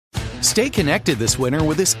Stay connected this winter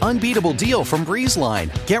with this unbeatable deal from BreezeLine.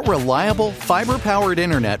 Get reliable, fiber-powered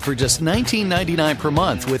internet for just $19.99 per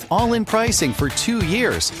month with all-in pricing for 2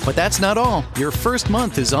 years. But that's not all. Your first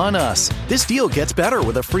month is on us. This deal gets better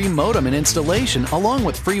with a free modem and installation, along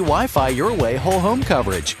with free Wi-Fi your way whole home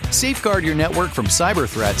coverage. Safeguard your network from cyber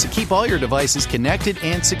threats and keep all your devices connected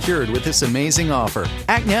and secured with this amazing offer.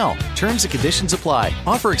 Act now. Terms and conditions apply.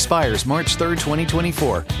 Offer expires March 3rd,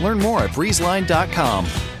 2024. Learn more at breezeline.com.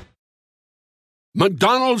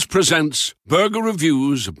 McDonald's presents Burger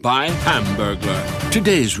Reviews by Hamburglar.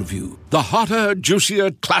 Today's review, the hotter,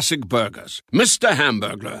 juicier classic burgers. Mr.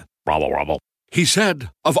 Hamburglar. Rubble, rubble. He said,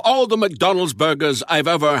 of all the McDonald's burgers I've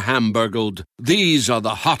ever hamburgled, these are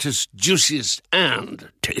the hottest, juiciest, and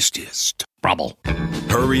tastiest. Rubble.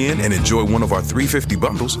 Hurry in and enjoy one of our $3.50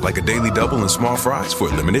 bundles, like a daily double and small fries for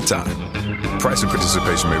a limited time. Price and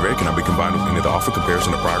participation may vary, cannot be combined with any other offer,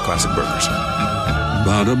 comparison to prior classic burgers.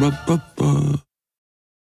 Ba-da-ba-ba-ba.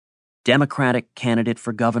 Democratic candidate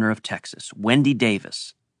for governor of Texas, Wendy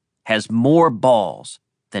Davis, has more balls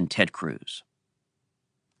than Ted Cruz.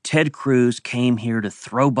 Ted Cruz came here to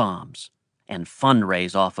throw bombs and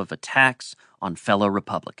fundraise off of attacks on fellow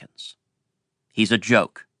Republicans. He's a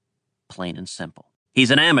joke, plain and simple. He's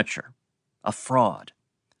an amateur, a fraud,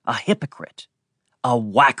 a hypocrite, a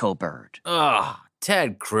wacko bird. Ugh,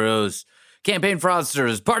 Ted Cruz. Campaign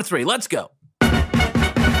Fraudsters Part 3. Let's go.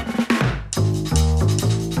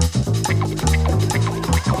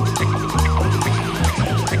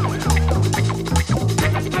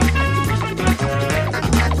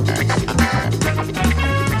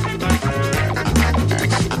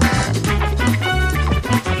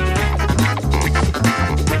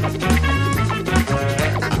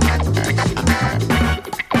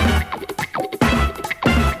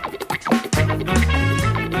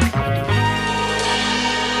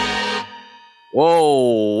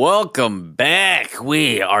 Whoa, welcome back.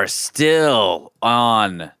 We are still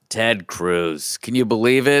on Ted Cruz. Can you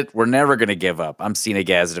believe it? We're never going to give up. I'm Cena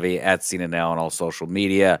Gazdavi at Cena Now on all social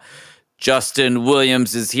media. Justin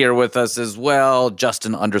Williams is here with us as well.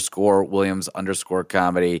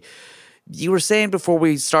 Justin_Williams_comedy. You were saying before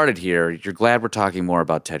we started here, you're glad we're talking more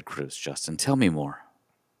about Ted Cruz. Justin, tell me more.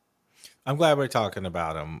 I'm glad we're talking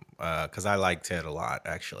about him because I like Ted a lot,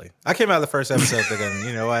 actually. I came out of the first episode thinking,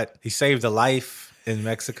 you know what? He saved a life in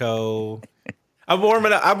Mexico. I'm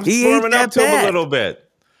warming up to him a little bit.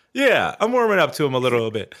 Yeah, I'm warming up to him a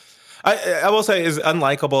little bit. I will say, as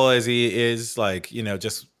unlikable as he is, like,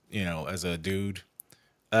 just, as a dude,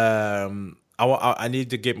 I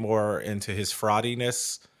need to get more into his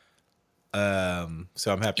fraudiness. So I'm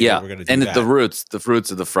happy that we're going to do that. And the roots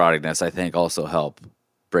of the fraudiness, I think, also help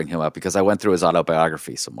bring him up, because I went through his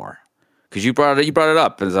autobiography some more. Because you brought it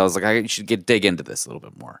up, and I was like, I should dig into this a little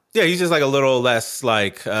bit more. Yeah, he's just like a little less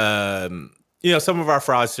like, some of our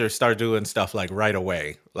fraudsters start doing stuff like right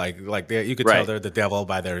away. Like you could tell they're the devil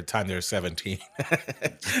by the time they're 17,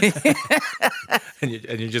 and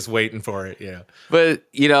you're just waiting for it. Yeah, but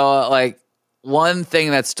like one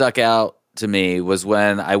thing that stuck out to me was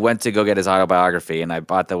when I went to go get his autobiography, and I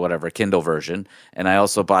bought the Kindle version, and I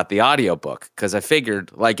also bought the audiobook because I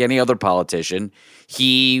figured, like any other politician,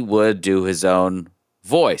 he would do his own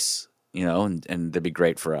voice, and that'd be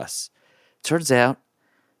great for us. Turns out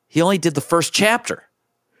he only did the first chapter.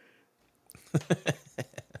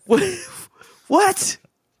 What?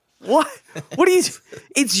 What do you?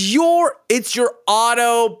 It's your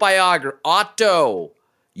autobiography.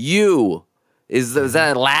 Is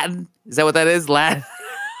that Latin? Is that what that is? Latin?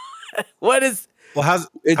 What is? Well, how's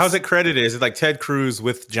it credited? Is it like Ted Cruz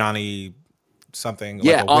with Johnny something?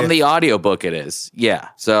 Yeah, on the audiobook it is. Yeah.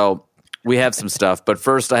 So we have some stuff. But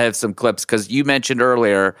first I have some clips because you mentioned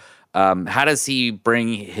earlier, how does he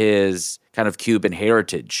bring his kind of Cuban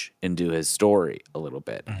heritage into his story a little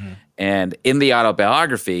bit? Mm-hmm. And in the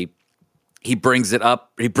autobiography, he brings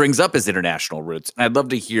up his international roots. And I'd love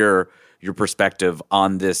to hear your perspective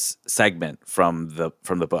on this segment from the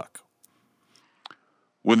book.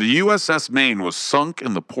 When the USS Maine was sunk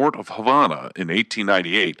in the port of Havana in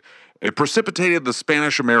 1898, it precipitated the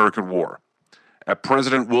Spanish-American War. At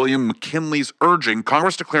President William McKinley's urging,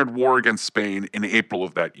 Congress declared war against Spain in April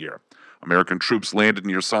of that year. American troops landed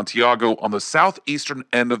near Santiago on the southeastern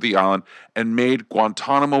end of the island and made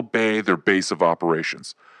Guantanamo Bay their base of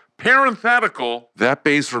operations. Parenthetical, that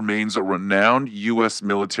base remains a renowned U.S.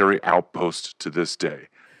 military outpost to this day.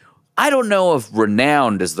 I don't know if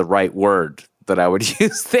renowned is the right word that I would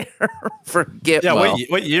use there for Gitmo. Yeah,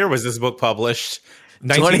 what year was this book published?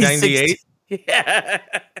 1998? Yeah.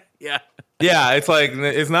 Yeah, it's like,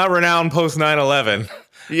 it's not renowned post 9/11.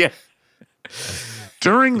 Yeah.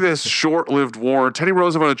 During this short-lived war, Teddy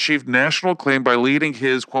Roosevelt achieved national acclaim by leading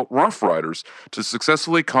his, quote, Rough Riders to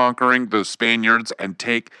successfully conquering the Spaniards and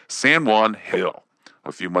take San Juan Hill.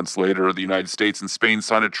 A few months later, the United States and Spain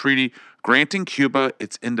signed a treaty granting Cuba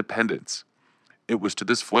its independence. It was to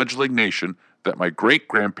this fledgling nation that my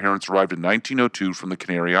great-grandparents arrived in 1902 from the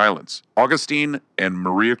Canary Islands. Augustine and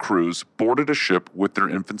Maria Cruz boarded a ship with their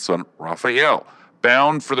infant son, Rafael,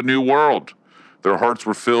 bound for the New World. Their hearts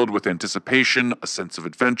were filled with anticipation, a sense of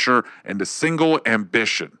adventure, and a single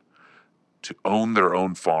ambition to own their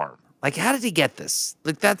own farm. Like, how did he get this?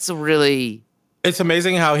 Like, that's a really... It's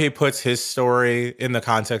amazing how he puts his story in the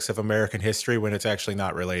context of American history when it's actually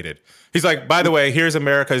not related. He's like, by the way, here's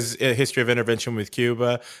America's history of intervention with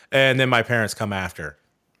Cuba, and then my parents come after.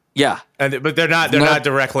 Yeah, but they're not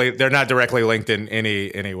directly linked in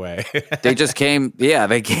any way. They just came. Yeah,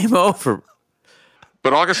 they came over.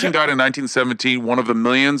 But Augustine died in 1917, one of the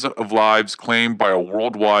millions of lives claimed by a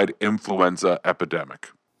worldwide influenza epidemic.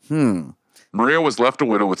 Maria was left a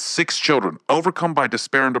widow with 6 children, overcome by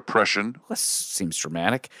despair and depression. This seems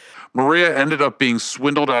dramatic. Maria ended up being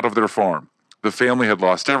swindled out of their farm. The family had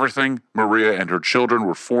lost everything. Maria and her children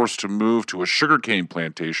were forced to move to a sugarcane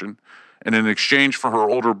plantation, and in exchange for her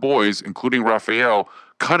older boys, including Raphael,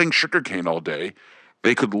 cutting sugarcane all day,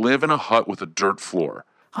 they could live in a hut with a dirt floor.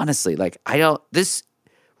 Honestly, like, this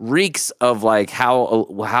reeks of like how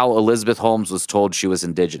Elizabeth Holmes was told she was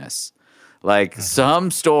indigenous. Like some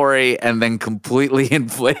story and then completely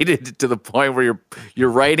inflated to the point where you're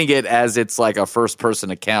writing it as it's like a first person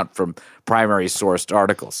account from primary sourced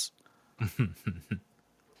articles.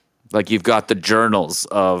 Like you've got the journals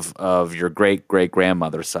of your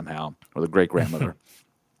great-great-grandmother somehow, or the great-grandmother.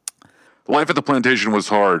 Life at the plantation was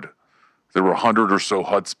hard. There were 100 or so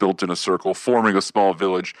huts built in a circle, forming a small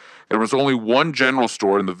village. There was only one general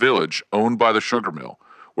store in the village, owned by the sugar mill,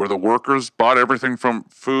 where the workers bought everything from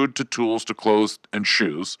food to tools to clothes and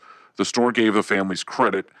shoes. The store gave the families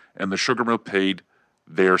credit, and the sugar mill paid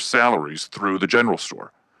their salaries through the general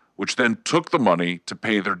store, which then took the money to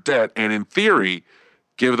pay their debt and, in theory,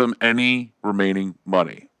 give them any remaining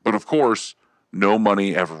money. But, of course, no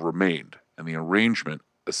money ever remained, and the arrangement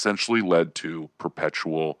essentially led to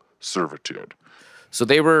perpetual servitude. So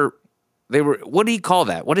they were, what do you call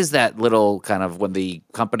that? What is that little kind of when the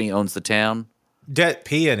company owns the town? Debt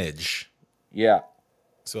peonage. Yeah.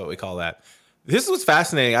 That's what we call that. This was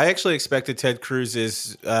fascinating. I actually expected Ted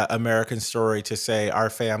Cruz's American story to say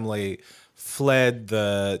our family fled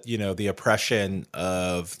the oppression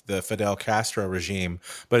of the Fidel Castro regime,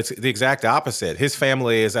 but it's the exact opposite. His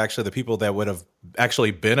family is actually the people that would have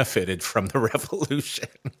actually benefited from the revolution.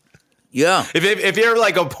 Yeah. If you're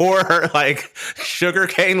like a poor like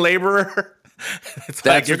sugarcane laborer, it's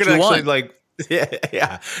like you're gonna actually like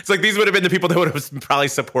yeah. It's like these would have been the people that would have probably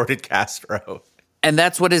supported Castro. And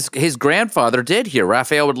that's what his grandfather did here.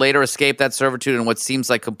 Raphael would later escape that servitude and what seems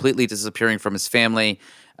like completely disappearing from his family.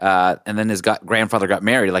 And then his grandfather got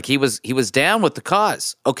married. Like he was down with the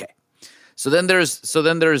cause. Okay. So then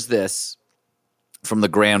there's this from the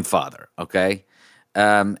grandfather. Okay.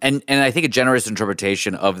 And I think a generous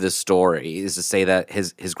interpretation of this story is to say that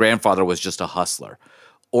his grandfather was just a hustler.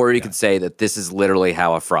 Or you could say that this is literally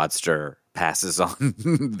how a fraudster passes on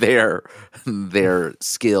their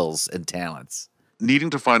skills and talents. Needing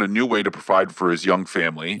to find a new way to provide for his young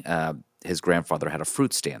family, his grandfather had a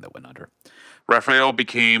fruit stand that went under. Raphael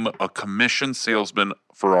became a commission salesman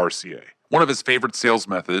for RCA. One of his favorite sales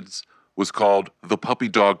methods was called the puppy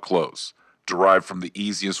dog close, derived from the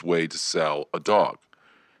easiest way to sell a dog.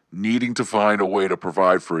 Needing to find a way to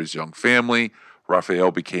provide for his young family,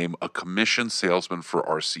 Raphael became a commission salesman for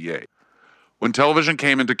RCA. When television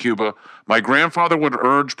came into Cuba, my grandfather would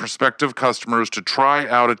urge prospective customers to try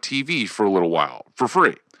out a TV for a little while, for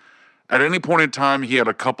free. At any point in time, he had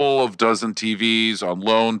a couple of dozen TVs on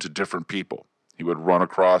loan to different people. He would run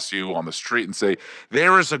across you on the street and say,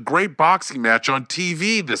 "There is a great boxing match on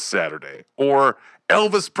TV this Saturday," or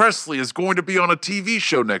 "Elvis Presley is going to be on a TV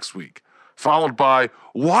show next week," followed by,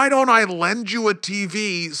 "Why don't I lend you a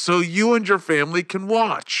TV so you and your family can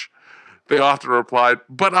watch?" They often replied,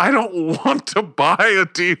 "But I don't want to buy a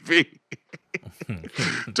TV."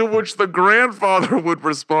 To which the grandfather would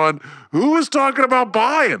respond, "Who is talking about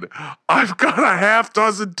buying? I've got a half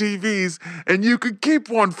dozen TVs and you can keep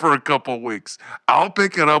one for a couple weeks. I'll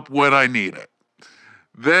pick it up when I need it."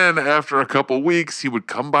 Then after a couple weeks, he would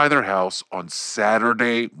come by their house on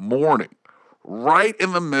Saturday morning, right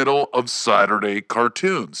in the middle of Saturday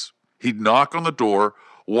cartoons. He'd knock on the door,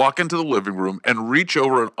 walk into the living room, and reach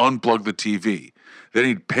over and unplug the TV. Then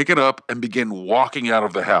he'd pick it up and begin walking out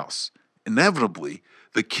of the house. Inevitably,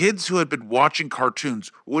 the kids who had been watching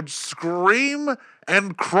cartoons would scream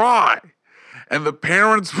and cry, and the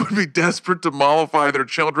parents would be desperate to mollify their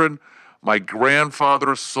children. My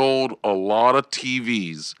grandfather sold a lot of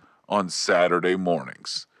TVs on Saturday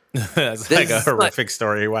mornings. That's like a horrific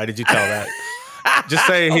story. Why did you tell that? Just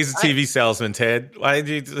say he's a TV salesman, Ted. Why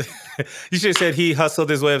did you? You should have said he hustled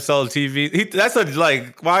his way of selling TV.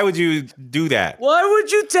 Why would you do that? Why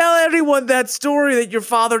would you tell anyone that story that your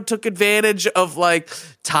father took advantage of like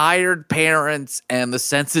tired parents and the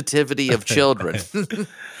sensitivity of children?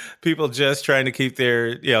 People just trying to keep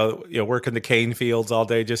their, working the cane fields all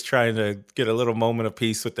day, just trying to get a little moment of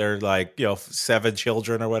peace with their 7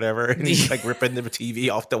 children or whatever. And he's ripping the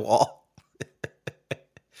TV off the wall.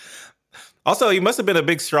 Also, he must have been a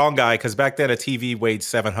big, strong guy because back then a TV weighed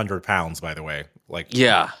 700 pounds, by the way.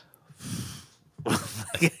 Yeah.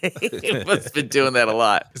 He must have been doing that a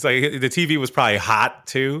lot. It's like the TV was probably hot,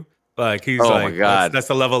 too. My God. That's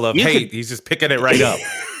the level of hate. He's just picking it right up.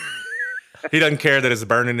 He doesn't care that it's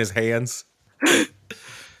burning his hands.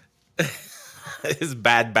 His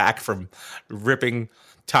bad back from ripping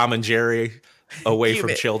Tom and Jerry away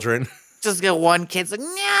from children. Just get one kid's like,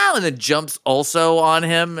 no, and then jumps also on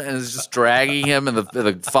him and is just dragging him. And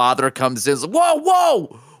the father comes in, like,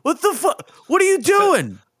 whoa, what the fuck? What are you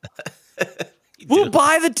doing? We'll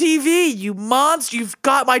buy the TV, you monster. You've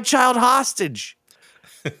got my child hostage.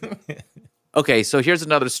 Okay, so here's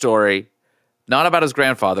another story, not about his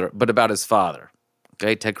grandfather, but about his father.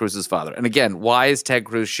 Okay, Ted Cruz's father. And again, why is Ted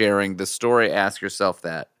Cruz sharing this story? Ask yourself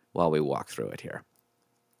that while we walk through it here.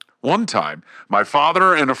 One time, my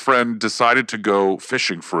father and a friend decided to go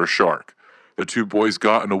fishing for a shark. The two boys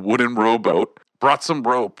got in a wooden rowboat, brought some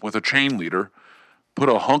rope with a chain leader, put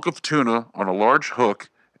a hunk of tuna on a large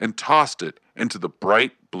hook, and tossed it into the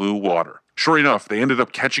bright blue water. Sure enough, they ended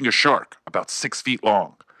up catching a shark about 6 feet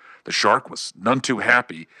long. The shark was none too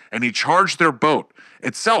happy, and he charged their boat,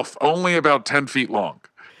 itself only about 10 feet long.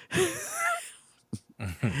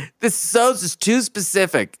 This is too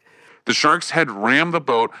specific. The shark's head rammed the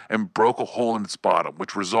boat and broke a hole in its bottom,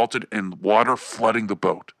 which resulted in water flooding the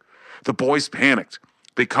boat. The boys panicked.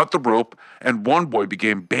 They cut the rope, and one boy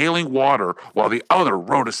began bailing water while the other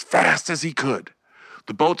rowed as fast as he could.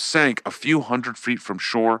 The boat sank a few hundred feet from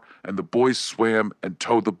shore, and the boys swam and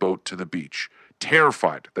towed the boat to the beach,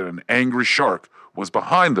 terrified that an angry shark was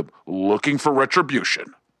behind them looking for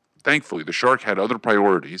retribution. Thankfully, the shark had other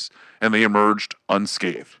priorities, and they emerged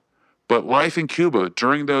unscathed. But life in Cuba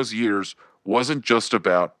during those years wasn't just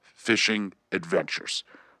about fishing adventures.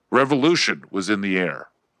 Revolution was in the air.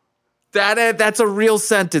 That's a real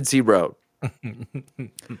sentence he wrote.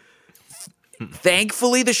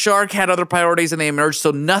 Thankfully, the shark had other priorities and they emerged,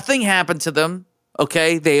 so nothing happened to them.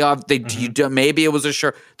 Okay, maybe it was a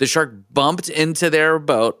shark. The shark bumped into their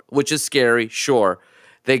boat, which is scary. Sure,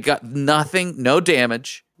 they got nothing, no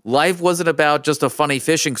damage. Life wasn't about just a funny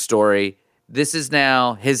fishing story. This is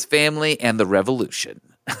now his family and the revolution.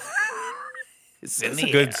 It's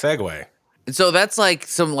a good segue. And so that's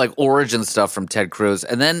some origin stuff from Ted Cruz.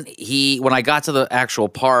 And then when I got to the actual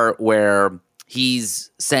part where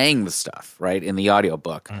he's saying the stuff, right, in the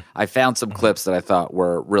audiobook, I found some clips that I thought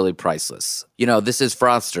were really priceless. This is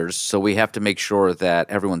Fraudsters, so we have to make sure that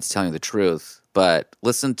everyone's telling the truth. But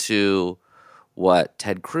listen to what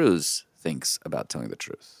Ted Cruz thinks about telling the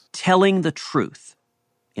truth. Telling the truth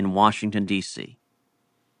in Washington, D.C.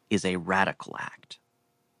 is a radical act,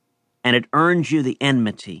 and it earns you the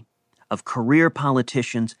enmity of career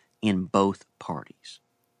politicians in both parties.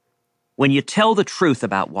 When you tell the truth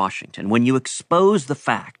about Washington, when you expose the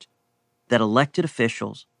fact that elected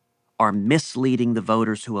officials are misleading the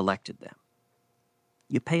voters who elected them,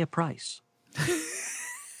 you pay a price.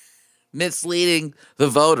 Misleading the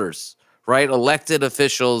voters, right? Elected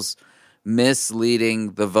officials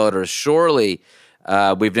misleading the voters. Surely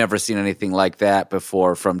we've never seen anything like that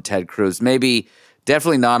before from Ted Cruz.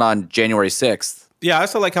 Definitely not on January 6th. Yeah, I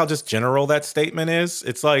also like how just general that statement is.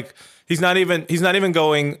 It's like he's not even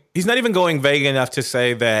going vague enough to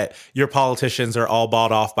say that your politicians are all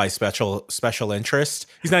bought off by special interest.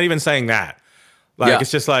 He's not even saying that.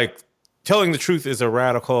 It's just telling the truth is a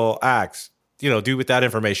radical act. Do with that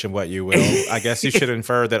information what you will. I guess you should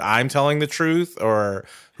infer that I'm telling the truth, or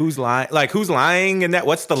who's lying? Who's lying? And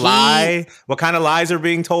what's the lie? What kind of lies are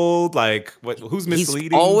being told? Who's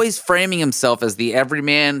misleading? He's always framing himself as the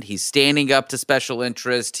everyman. He's standing up to special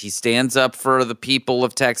interest. He stands up for the people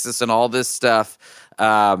of Texas and all this stuff.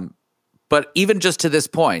 But even just to this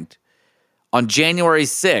point, on January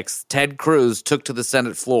 6th, Ted Cruz took to the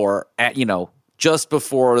Senate floor at just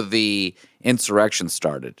before the insurrection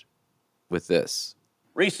started. With this.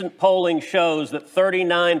 Recent polling shows that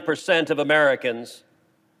 39% of Americans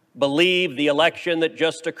believe the election that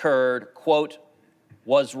just occurred, quote,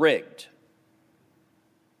 was rigged.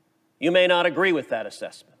 You may not agree with that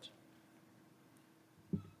assessment,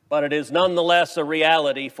 but it is nonetheless a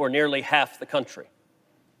reality for nearly half the country.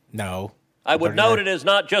 No. I would note it is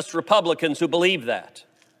not just Republicans who believe that.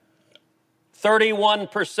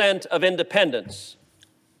 31% of independents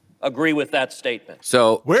agree with that statement.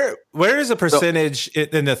 So where does a percentage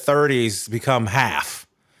in the 30s become half?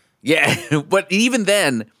 Yeah, but even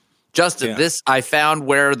then, Justin, this I found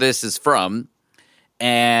where this is from,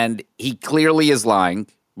 and he clearly is lying,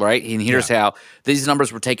 right? And here's how. These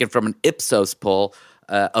numbers were taken from an Ipsos poll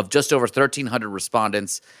of just over 1,300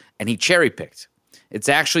 respondents, and he cherry-picked. It's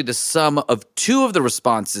actually the sum of two of the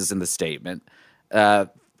responses in the statement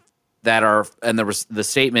that are, and the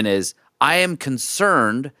statement is, I am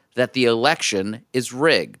concerned that the election is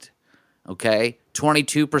rigged. Okay?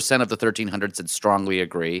 22% of the 1,300 said strongly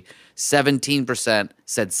agree. 17%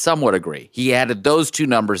 said somewhat agree. He added those two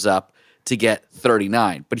numbers up to get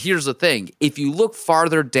 39. But here's the thing. If you look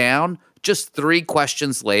farther down, just 3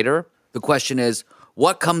 questions later, the question is,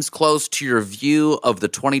 what comes close to your view of the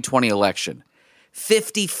 2020 election?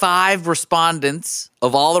 55 respondents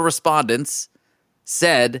of all the respondents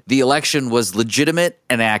said the election was legitimate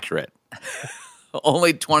and accurate.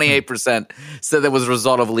 Only 28% said that was a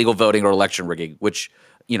result of illegal voting or election rigging, which,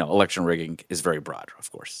 election rigging is very broad,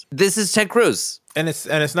 of course. This is Ted Cruz. And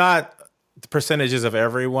it's not percentages of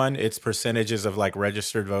everyone, it's percentages of like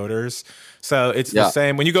registered voters. So it's the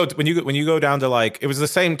same when you go down to like, it was the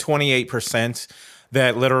same 28%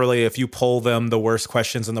 that literally if you poll them the worst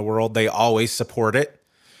questions in the world, they always support it.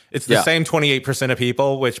 It's the same 28% of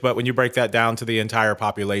people, but when you break that down to the entire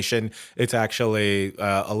population, it's actually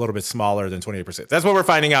a little bit smaller than 28%. That's what we're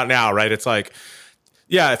finding out now, right? It's like,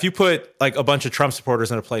 if you put like a bunch of Trump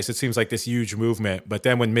supporters in a place, it seems like this huge movement. But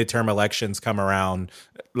then when midterm elections come around,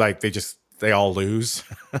 like they all lose.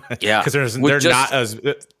 Yeah, because they're not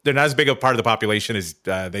as big a part of the population as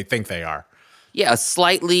they think they are. Yeah, a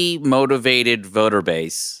slightly motivated voter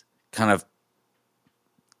base kind of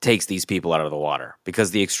takes these people out of the water because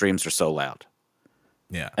the extremes are so loud.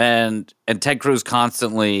 Yeah. And Ted Cruz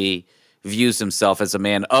constantly views himself as a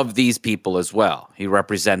man of these people as well. He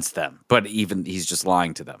represents them, but even he's just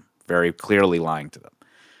lying to them, very clearly lying to them.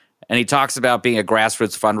 And he talks about being a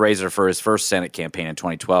grassroots fundraiser for his first Senate campaign in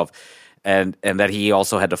 2012 and that he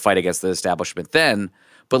also had to fight against the establishment then.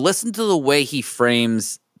 But listen to the way he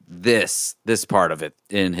frames this part of it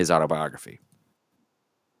in his autobiography.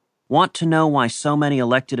 Want to know why so many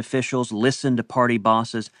elected officials listen to party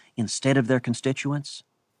bosses instead of their constituents?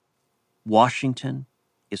 Washington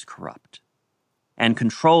is corrupt, and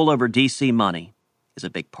control over D.C. money is a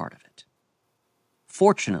big part of it.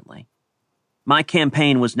 Fortunately, my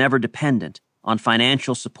campaign was never dependent on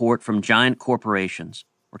financial support from giant corporations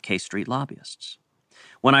or K Street lobbyists.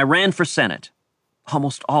 When I ran for Senate,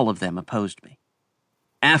 almost all of them opposed me.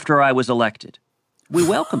 After I was elected, we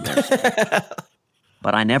welcomed their support.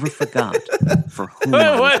 But I never forgot for whom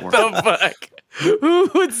I was working. What the fuck? Who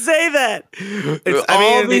would say that?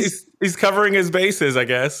 He's covering his bases, I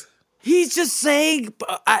guess. He's just saying,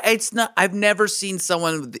 it's not. I've never seen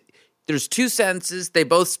someone. There's 2 sentences. They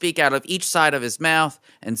both speak out of each side of his mouth,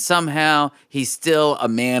 and somehow he's still a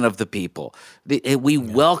man of the people. We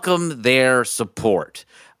welcome their support.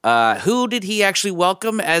 Who did he actually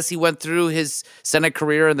welcome as he went through his Senate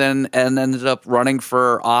career and ended up running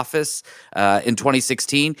for office in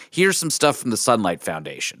 2016? Here's some stuff from the Sunlight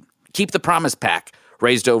Foundation. Keep the Promise PAC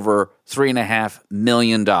raised over $3.5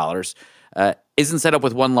 million. Isn't set up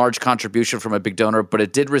with one large contribution from a big donor, but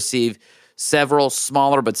it did receive several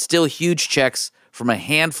smaller but still huge checks from a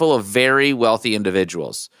handful of very wealthy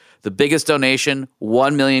individuals. The biggest donation,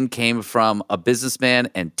 $1 million, came from a businessman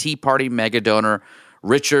and Tea Party mega donor,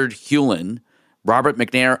 Richard Hewlin. Robert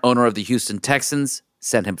McNair, owner of the Houston Texans,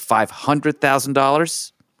 sent him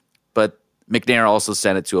 $500,000, but McNair also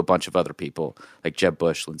sent it to a bunch of other people like Jeb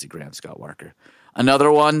Bush, Lindsey Graham, Scott Walker.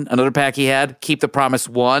 Another PAC he had, Keep the Promise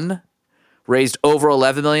 1, raised over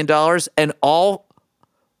 $11 million, and all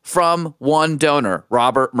from one donor,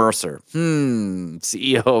 Robert Mercer,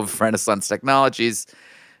 CEO of Renaissance Technologies.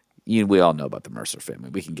 We all know about the Mercer family.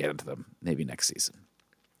 We can get into them maybe next season.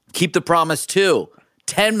 Keep the Promise 2,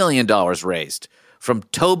 $10 million raised from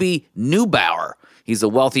Toby Neubauer. He's a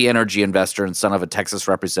wealthy energy investor and son of a Texas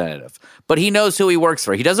representative. But he knows who he works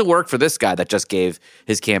for. He doesn't work for this guy that just gave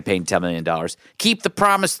his campaign $10 million. Keep the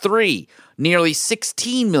Promise 3, nearly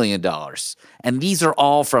 $16 million. And these are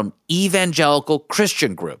all from evangelical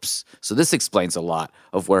Christian groups. So this explains a lot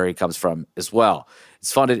of where he comes from as well.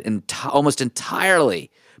 It's funded almost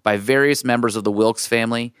entirely by various members of the Wilkes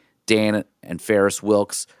family. Dan and Ferris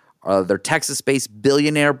Wilkes They're Texas-based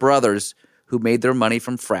billionaire brothers who made their money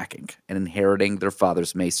from fracking and inheriting their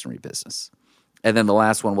father's masonry business. And then the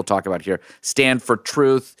last one we'll talk about here, Stand for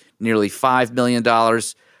Truth, nearly $5 million.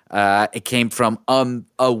 It came from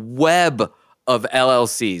a web of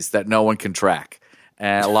LLCs that no one can track.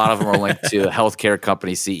 And a lot of them are linked to healthcare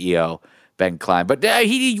company CEO Ben Klein. But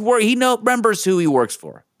he remembers who he works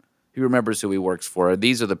for. He remembers who he works for.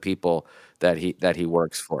 These are the people that he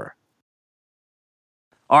works for.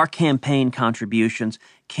 Our campaign contributions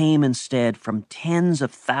came instead from tens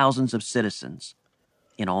of thousands of citizens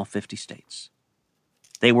in all 50 states.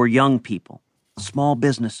 They were young people, small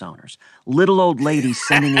business owners, little old ladies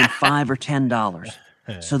sending in $5 or $10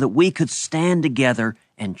 so that we could stand together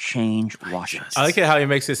and change Washington. I like it how he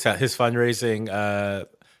makes his fundraising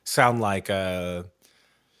sound like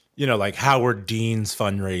like Howard Dean's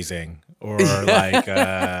fundraising, or like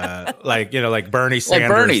Bernie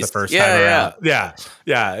Sanders the first time around.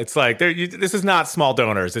 Yeah. It's like this is not small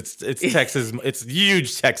donors. It's Texas. It's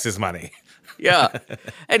huge Texas money. Yeah.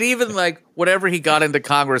 And even like whatever he got into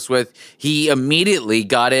Congress with, he immediately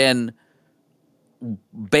got in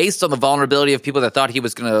based on the vulnerability of people that thought he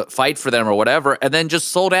was going to fight for them or whatever, and then just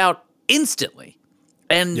sold out instantly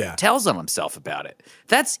and tells on himself about it.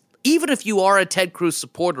 That's even if you are a Ted Cruz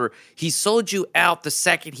supporter, he sold you out the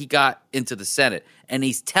second he got into the Senate, and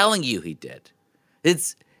he's telling you he did. I'm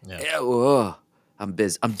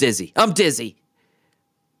dizzy.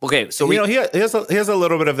 Okay, so he has a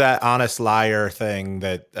little bit of that honest liar thing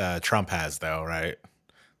that Trump has, though, right?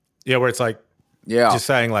 Yeah, where it's like, just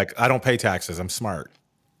saying like, I don't pay taxes, I'm smart.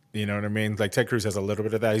 You know what I mean? Like Ted Cruz has a little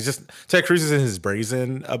bit of that. Ted Cruz isn't his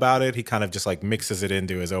brazen about it. He kind of just like mixes it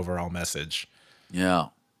into his overall message. Yeah.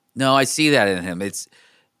 No, I see that in him. It's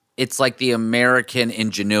like the American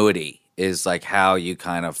ingenuity is like how you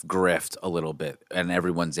kind of grift a little bit, and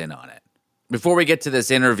everyone's in on it. Before we get to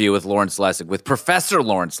this interview with Professor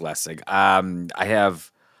Lawrence Lessig, I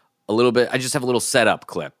just have a little setup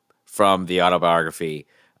clip from the autobiography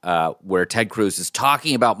where Ted Cruz is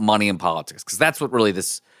talking about money and politics, because that's what really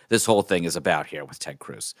this whole thing is about here with Ted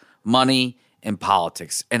Cruz. Money and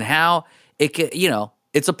politics, and how it can,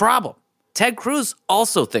 it's a problem. Ted Cruz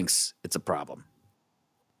also thinks it's a problem.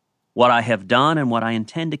 What I have done and what I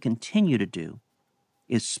intend to continue to do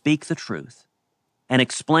is speak the truth and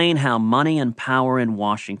explain how money and power in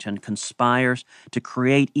Washington conspires to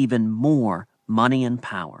create even more money and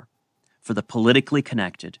power for the politically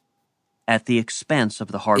connected at the expense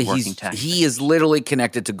of the hardworking taxpayer. He is literally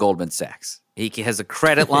connected to Goldman Sachs. He has a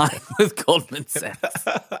credit line with Goldman Sachs.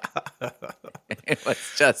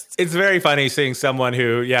 It's very funny seeing someone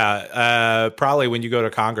who, probably when you go to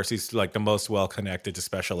Congress, he's like the most well-connected to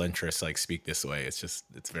special interests, like speak this way. It's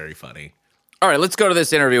very funny. All right, let's go to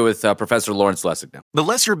this interview with Professor Lawrence Lessig now. The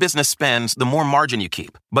less your business spends, the more margin you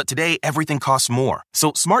keep. But today, everything costs more.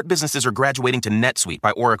 So smart businesses are graduating to NetSuite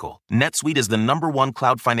by Oracle. NetSuite is the #1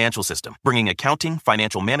 cloud financial system, bringing accounting,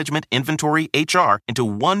 financial management, inventory, HR into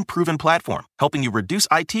one proven platform, helping you reduce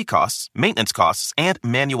IT costs, maintenance costs, and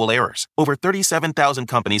manual errors. Over 37,000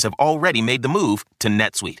 companies have already made the move to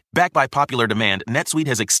NetSuite. Backed by popular demand, NetSuite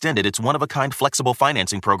has extended its one-of-a-kind flexible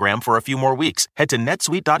financing program for a few more weeks. Head to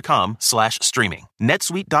netsuite.com/streaming.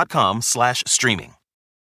 netsuite.com/streaming.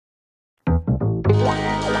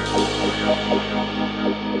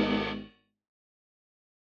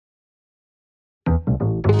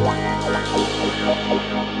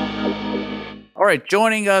 All right,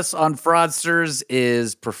 joining us on Fraudsters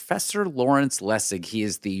is Professor Lawrence Lessig. He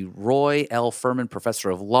is the Roy L. Furman Professor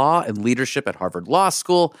of Law and Leadership at Harvard Law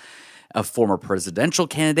School, a former presidential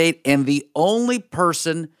candidate, and the only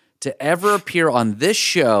person to ever appear on this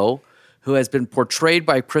show who has been portrayed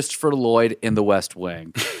by Christopher Lloyd in The West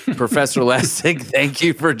Wing. Professor Lessig, thank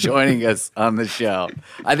you for joining us on the show.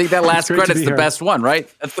 I think that last credit's the best one, right?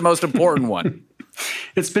 That's the most important one.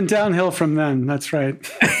 It's been downhill from then. That's right.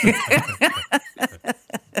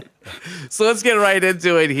 So let's get right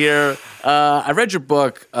into it here. I read your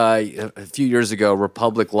book a few years ago,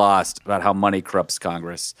 Republic Lost, about how money corrupts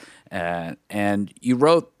Congress. And you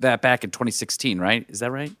wrote that back in 2016, right? Is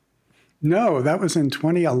that right? No, that was in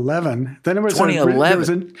 2011. Then it was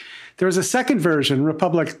 2011. There was a second version,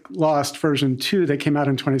 Republic Lost version 2, that came out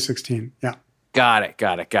in 2016. Yeah. Got it.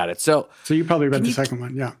 So you probably read the second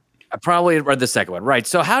one, yeah. I probably read the second one, right?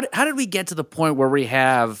 So how did we get to the point where we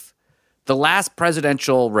have the last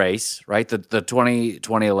presidential race, right? The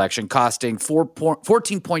 2020 election costing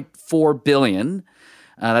 $14.4 billion.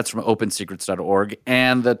 That's from OpenSecrets.org.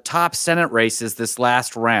 And the top Senate races this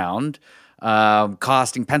last round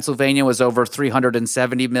costing Pennsylvania was over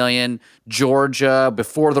 $370 million. Georgia,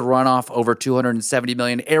 before the runoff, over $270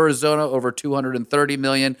 million. Arizona, over $230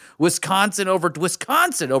 million. Wisconsin, over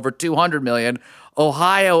 $200 million.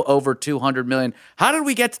 Ohio, over $200 million. How did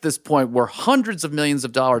we get to this point where hundreds of millions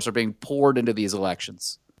of dollars are being poured into these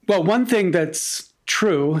elections? Well, one thing that's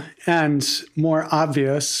true and more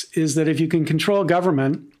obvious is that if you can control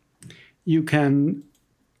government, you can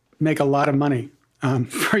make a lot of money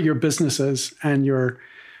for your businesses and your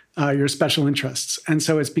special interests. And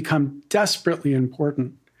so it's become desperately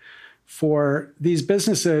important for these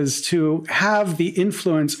businesses to have the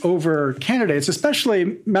influence over candidates,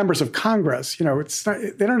 especially members of Congress.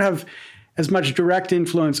 They don't have as much direct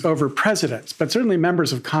influence over presidents, but certainly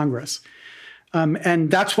members of Congress.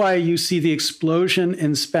 And that's why you see the explosion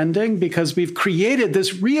in spending, because we've created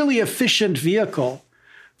this really efficient vehicle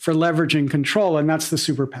for leveraging control, and that's the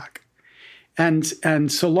super PAC.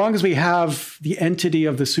 And so long as we have the entity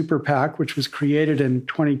of the super PAC, which was created in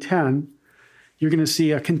 2010, you're going to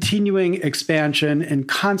see a continuing expansion and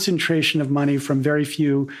concentration of money from very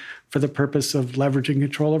few for the purpose of leveraging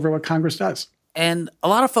control over what Congress does. And a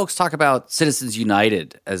lot of folks talk about Citizens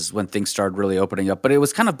United as when things started really opening up, but it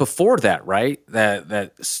was kind of before that, right? That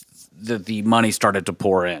the money started to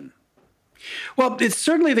pour in. Well, it's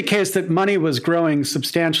certainly the case that money was growing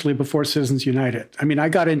substantially before Citizens United. I mean, I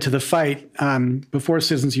got into the fight before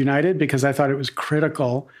Citizens United because I thought it was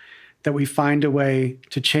critical that we find a way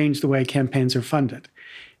to change the way campaigns are funded.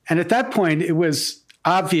 And at that point, it was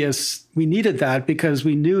obvious we needed that because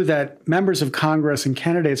we knew that members of Congress and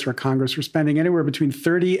candidates for Congress were spending anywhere between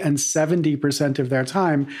 30 and 70% of their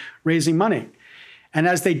time raising money. And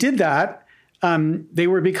as they did that, they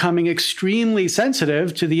were becoming extremely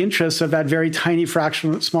sensitive to the interests of that very tiny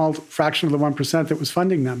small fraction of the 1% that was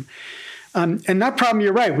funding them. And that problem,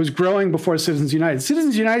 you're right, was growing before Citizens United.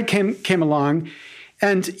 Citizens United came along.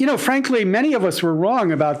 And, frankly, many of us were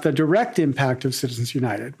wrong about the direct impact of Citizens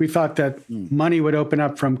United. We thought that money would open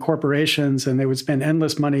up from corporations and they would spend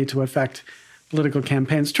endless money to affect political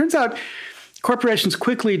campaigns. Turns out corporations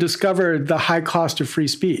quickly discovered the high cost of free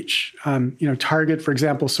speech. Target, for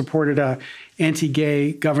example, supported a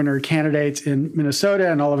anti-gay governor candidate in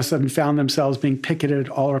Minnesota and all of a sudden found themselves being picketed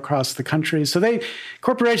all across the country. So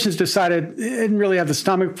corporations decided they didn't really have the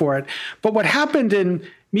stomach for it. But what happened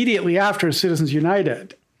immediately after Citizens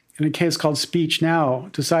United, in a case called Speech Now,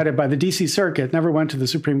 decided by the D.C. Circuit, never went to the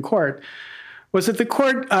Supreme Court, was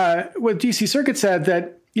that what D.C. Circuit said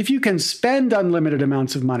that if you can spend unlimited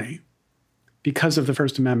amounts of money because of the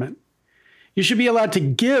First Amendment, you should be allowed to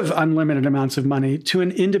give unlimited amounts of money to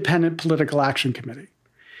an independent political action committee.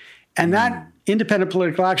 And that independent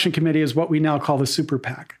political action committee is what we now call the super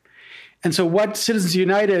PAC. And so what Citizens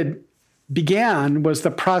United began was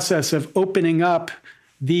the process of opening up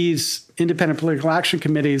these independent political action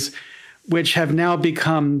committees, which have now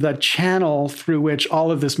become the channel through which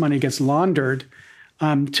all of this money gets laundered,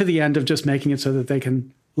 to the end of just making it so that they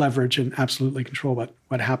can leverage and absolutely control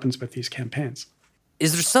what happens with these campaigns.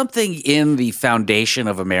 Is there something in the foundation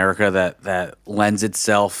of America that lends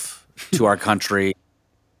itself to our country,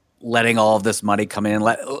 letting all of this money come in,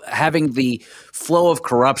 having the flow of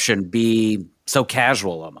corruption be so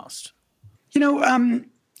casual almost?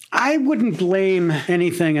 I wouldn't blame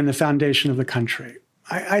anything in the foundation of the country.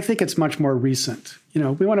 I think it's much more recent.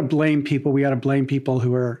 We want to blame people. We ought to blame people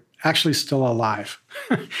who are actually still alive.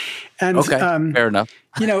 And, okay, fair enough.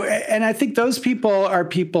 And I think those people are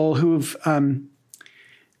people who've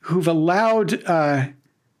allowed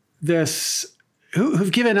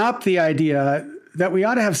who've given up the idea that we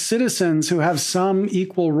ought to have citizens who have some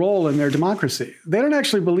equal role in their democracy. They don't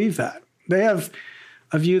actually believe that. They have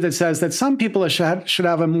a view that says that some people should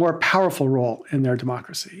have a more powerful role in their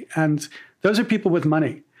democracy. And those are people with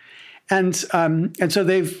money. And so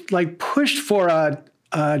they've pushed for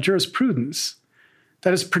a jurisprudence that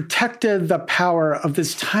has protected the power of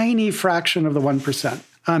this tiny fraction of the 1%.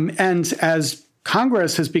 And as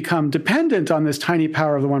Congress has become dependent on this tiny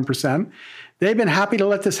power of the 1%, they've been happy to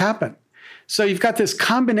let this happen. So you've got this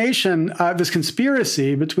combination, this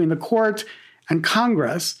conspiracy between the court and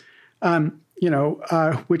Congress,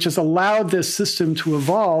 which has allowed this system to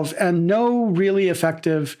evolve, and no really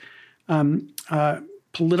effective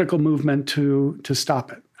political movement to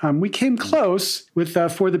stop it. We came close with the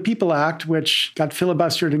For the People Act, which got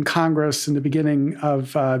filibustered in Congress in the beginning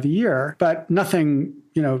of the year, but nothing,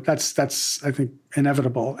 that's I think,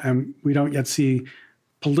 inevitable. And we don't yet see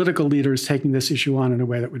political leaders taking this issue on in a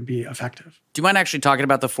way that would be effective. Do you mind actually talking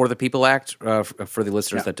about the For the People Act for the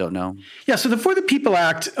listeners that don't know? Yeah, so the For the People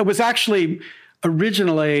Act was actually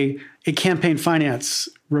originally a campaign finance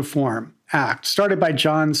reform. Act, started by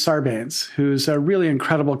John Sarbanes, who's a really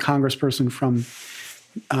incredible congressperson from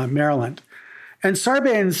Maryland. And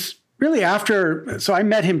Sarbanes, really so I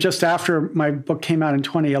met him just after my book came out in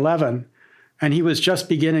 2011, and he was just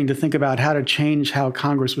beginning to think about how to change how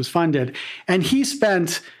Congress was funded. And he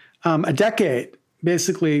spent a decade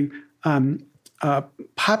basically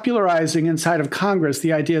popularizing inside of Congress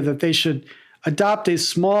the idea that they should adopt a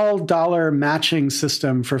small dollar matching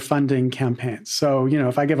system for funding campaigns. So,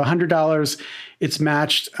 if I give $100, it's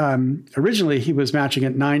matched. Originally, he was matching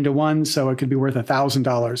it 9-1, so it could be worth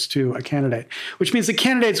 $1,000 to a candidate, which means the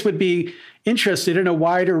candidates would be interested in a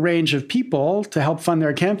wider range of people to help fund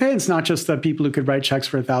their campaigns, not just the people who could write checks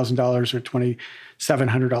for $1,000 or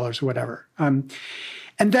 $2,700 or whatever. And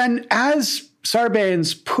then as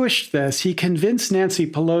Sarbanes pushed this, he convinced Nancy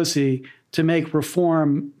Pelosi to make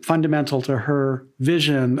reform fundamental to her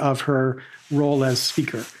vision of her role as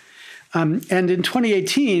Speaker. And in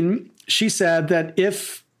 2018, she said that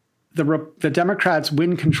if the Democrats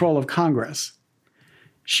win control of Congress,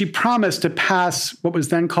 she promised to pass what was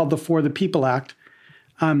then called the For the People Act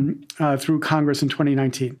through Congress in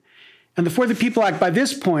 2019. And the For the People Act by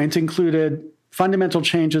this point included fundamental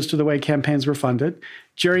changes to the way campaigns were funded,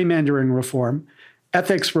 gerrymandering reform,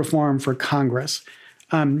 ethics reform for Congress,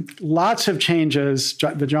 lots of changes.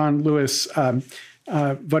 The John Lewis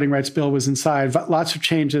voting rights bill was inside. Lots of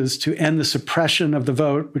changes to end the suppression of the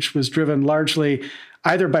vote, which was driven largely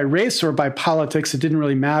either by race or by politics. It didn't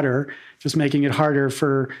really matter, just making it harder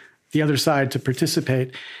for the other side to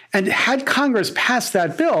participate. And had Congress passed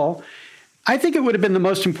that bill, I think it would have been the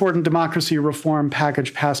most important democracy reform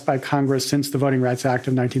package passed by Congress since the Voting Rights Act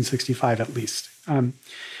of 1965, at least.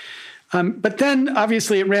 But then,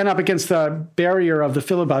 obviously, it ran up against the barrier of the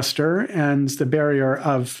filibuster and the barrier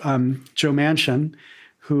of Joe Manchin,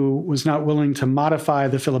 who was not willing to modify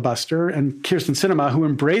the filibuster, and Kyrsten Sinema, who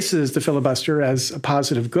embraces the filibuster as a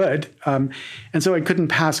positive good. And so it couldn't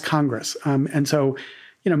pass Congress. And so,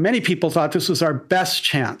 many people thought this was our best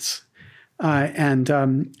chance.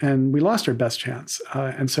 And we lost our best chance.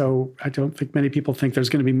 And so I don't think many people think there's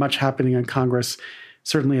going to be much happening in Congress,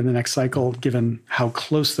 certainly in the next cycle, given how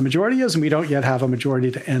close the majority is, and we don't yet have a majority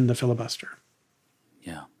to end the filibuster.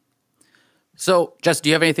 Yeah. So, Jess, do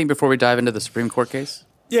you have anything before we dive into the Supreme Court case?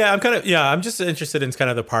 Yeah, I'm just interested in kind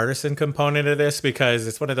of the partisan component of this, because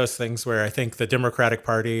it's one of those things where I think the Democratic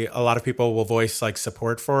Party, a lot of people will voice like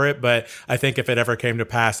support for it, but I think if it ever came to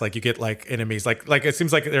pass, like you get like enemies, like it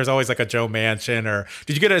seems like there's always like a Joe Manchin, or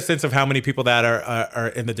did you get a sense of how many people that are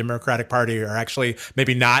in the Democratic Party are actually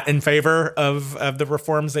maybe not in favor of the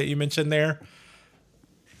reforms that you mentioned there?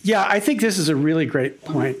 Yeah, I think this is a really great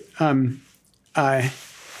point.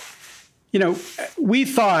 We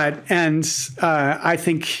thought, and I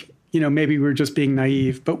think, maybe we were just being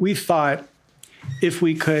naive, but we thought if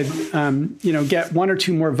we could, get one or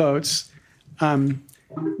two more votes,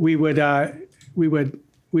 we would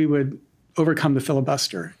overcome the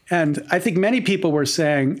filibuster. And I think many people were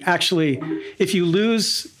saying, actually, if you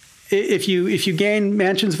gain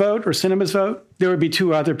Manchin's vote or Sinema's vote, there would be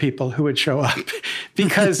two other people who would show up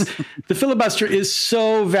because the filibuster is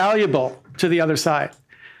so valuable to the other side.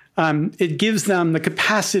 It gives them the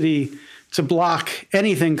capacity to block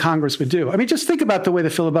anything Congress would do. I mean, just think about the way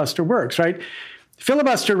the filibuster works, right?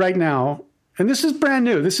 Filibuster right now, and this is brand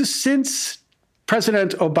new. This is since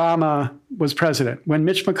President Obama was president, when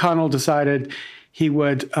Mitch McConnell decided he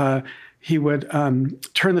would turn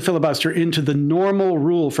the filibuster into the normal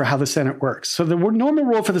rule for how the Senate works. So the normal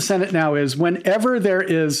rule for the Senate now is whenever there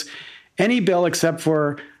is any bill except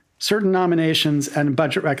for certain nominations and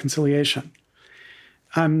budget reconciliation,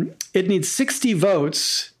 it needs 60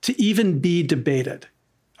 votes to even be debated.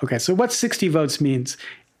 Okay, so what 60 votes means?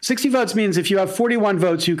 60 votes means if you have 41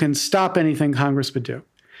 votes, you can stop anything Congress would do.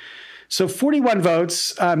 So 41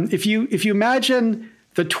 votes, if you imagine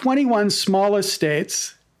the 21 smallest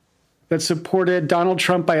states that supported Donald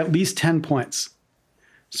Trump by at least 10 points.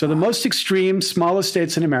 So the most extreme, smallest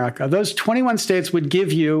states in America, those 21 states would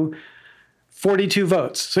give you 42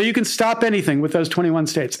 votes. So you can stop anything with those 21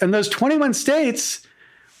 states. And those 21 states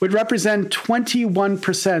would represent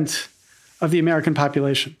 21% of the American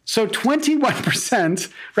population. So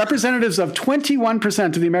 21%, representatives of 21%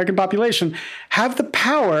 of the American population have the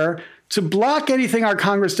power to block anything our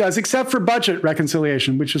Congress does, except for budget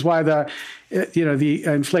reconciliation, which is why the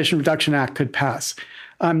Inflation Reduction Act could pass.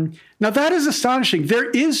 Now that is astonishing. There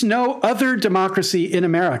is no other democracy in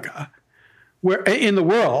America, in the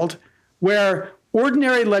world, where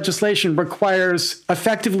ordinary legislation requires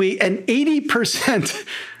effectively an 80%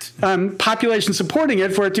 population supporting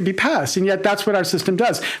it for it to be passed. And yet that's what our system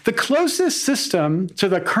does. The closest system to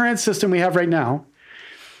the current system we have right now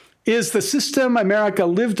is the system America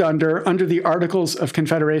lived under the Articles of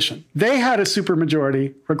Confederation. They had a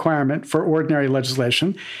supermajority requirement for ordinary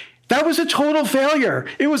legislation. That was a total failure.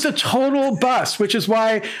 It was a total bust, which is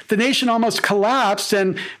why the nation almost collapsed.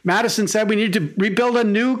 And Madison said we need to rebuild a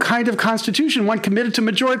new kind of constitution, one committed to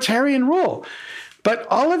majoritarian rule. But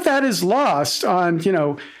all of that is lost on,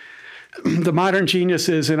 the modern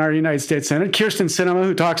geniuses in our United States Senate. Kirsten Sinema,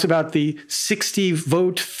 who talks about the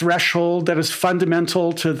 60-vote threshold that is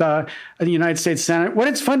fundamental to the United States Senate. What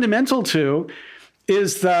it's fundamental to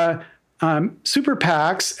is the super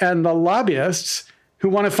PACs and the lobbyists who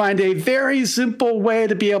want to find a very simple way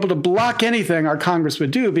to be able to block anything our Congress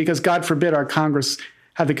would do, because God forbid our Congress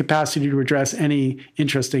had the capacity to address any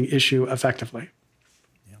interesting issue effectively.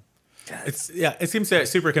 It seems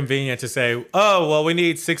super convenient to say, oh, well, we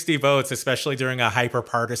need 60 votes, especially during a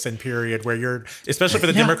hyper-partisan period where especially for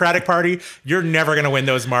the Democratic Party, you're never going to win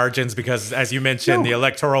those margins because, as you mentioned, the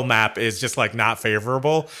electoral map is just like not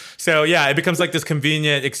favorable. So, yeah, it becomes like this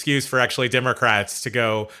convenient excuse for actually Democrats to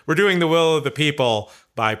go, we're doing the will of the people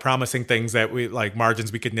by promising things that we like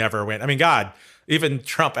margins we could never win. I mean, God, even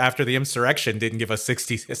Trump after the insurrection didn't give us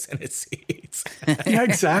 60 Senate seats. Yeah,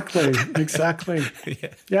 exactly.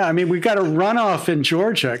 Yeah, I mean, we got a runoff in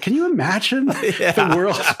Georgia. Can you imagine the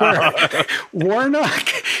world where Warnock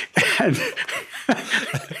and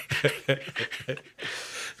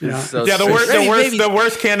the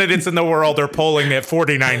worst candidates in the world are polling at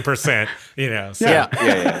 49%. So. Yeah.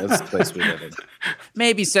 That's the place we live in.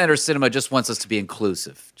 Maybe Senator Sinema just wants us to be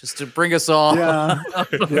inclusive, just to bring us all. Yeah.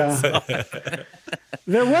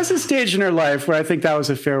 There was a stage in her life where I think that was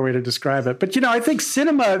a fair way to describe it. But I think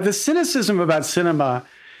the cynicism about Sinema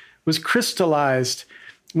was crystallized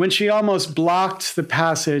when she almost blocked the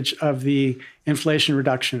passage of the Inflation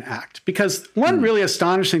Reduction Act. Because one really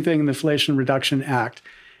astonishing thing in the Inflation Reduction Act,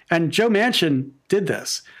 and Joe Manchin did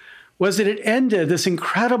this, was that it ended this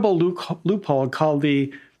incredible loophole called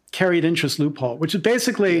the carried interest loophole, which is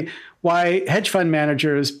basically why hedge fund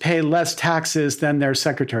managers pay less taxes than their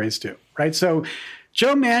secretaries do, right? So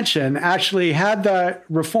Joe Manchin actually had the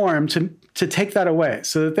reform to take that away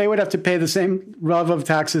so that they would have to pay the same level of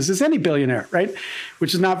taxes as any billionaire, right?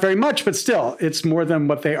 Which is not very much, but still, it's more than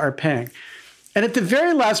what they are paying. And at the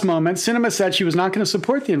very last moment, Sinema said she was not going to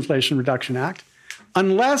support the Inflation Reduction Act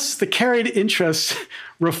unless the carried interest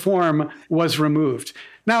reform was removed.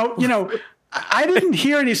 Now, I didn't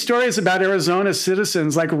hear any stories about Arizona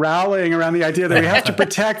citizens like rallying around the idea that we have to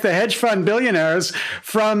protect the hedge fund billionaires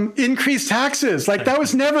from increased taxes. Like that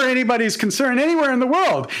was never anybody's concern anywhere in the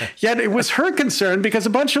world. Yet it was her concern because a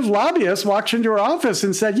bunch of lobbyists walked into her office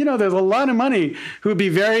and said, there's a lot of money who would be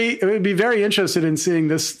very interested in seeing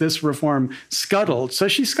this reform scuttled. So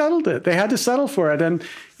she scuttled it. They had to settle for it. And,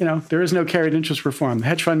 there is no carried interest reform. The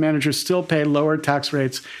hedge fund managers still pay lower tax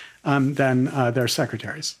rates than their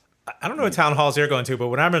secretaries. I don't know what town halls you're going to, but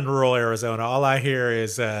when I'm in rural Arizona, all I hear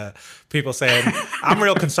is people saying, I'm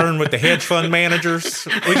real concerned with the hedge fund managers.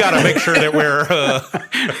 We got to make sure that we're...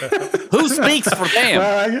 Who speaks for them?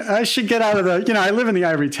 Well, I should get out of I live in the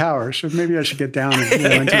ivory tower, so maybe I should get down.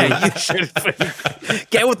 You should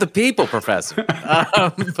get with the people, Professor.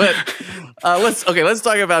 Let's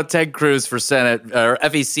talk about Ted Cruz for Senate, or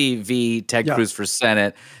FEC v. Ted Cruz for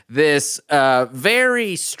Senate. This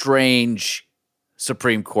very strange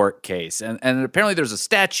Supreme Court case. And apparently there's a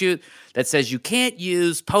statute that says you can't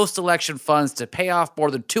use post-election funds to pay off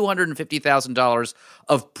more than $250,000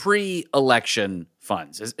 of pre-election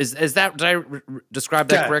funds. Is that, did I describe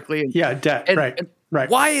that correctly? Yeah, debt, right.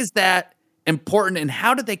 Why is that important, and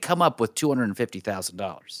how did they come up with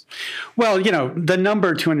 $250,000? Well, the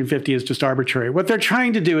number 250 is just arbitrary. What they're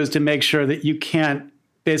trying to do is to make sure that you can't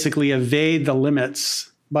basically evade the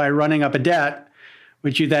limits by running up a debt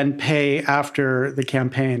which you then pay after the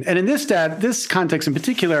campaign. And in this context in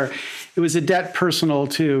particular, it was a debt personal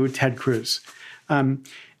to Ted Cruz. And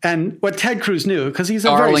what Ted Cruz knew, because he's a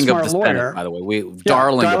very smart lawyer. Senate, by the way,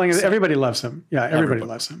 darling. Everybody loves him. Yeah, everybody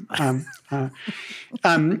loves him.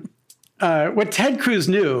 What Ted Cruz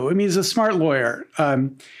knew, he's a smart lawyer,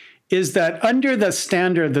 is that under the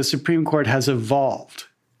standard the Supreme Court has evolved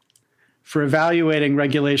for evaluating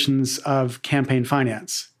regulations of campaign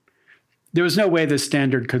finance, there was no way this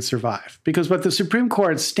standard could survive. Because what the Supreme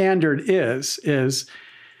Court's standard is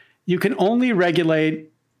you can only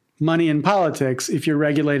regulate money in politics if you're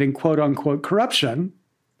regulating quote unquote corruption.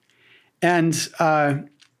 And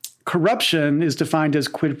corruption is defined as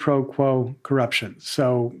quid pro quo corruption.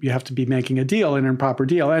 So you have to be making a deal, an improper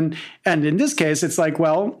deal. And in this case, it's like,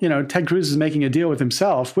 well, Ted Cruz is making a deal with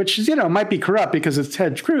himself, which is, might be corrupt because it's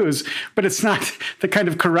Ted Cruz, but it's not the kind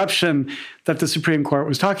of corruption that the Supreme Court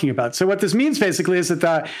was talking about. So what this means basically is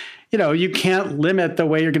that you can't limit the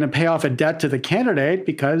way you're going to pay off a debt to the candidate,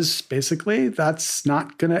 because basically that's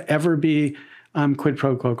not going to ever be quid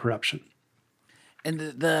pro quo corruption. And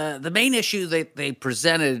the main issue they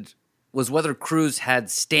presented was whether Cruz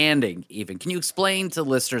had standing even. Can you explain to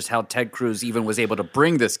listeners how Ted Cruz even was able to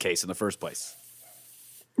bring this case in the first place?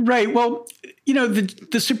 Right. Well,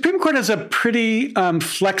 the Supreme Court has a pretty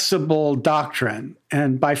flexible doctrine.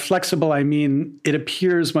 And by flexible, I mean it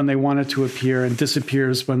appears when they want it to appear and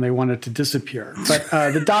disappears when they want it to disappear. But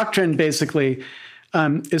the doctrine basically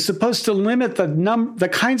is supposed to limit the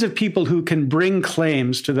kinds of people who can bring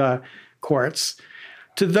claims to the courts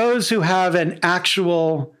to those who have an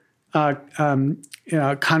actual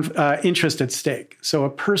interest at stake. So a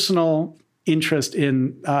personal interest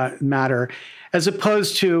in matter, as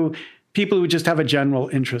opposed to people who just have a general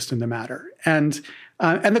interest in the matter. And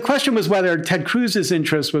the question was whether Ted Cruz's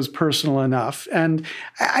interest was personal enough. And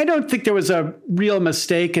I don't think there was a real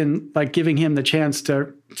mistake in giving him the chance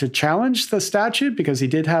to challenge the statute, because he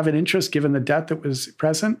did have an interest given the debt that was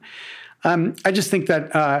present. I just think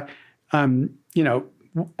that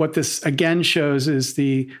what this again shows is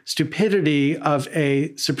the stupidity of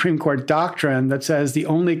a Supreme Court doctrine that says the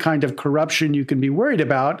only kind of corruption you can be worried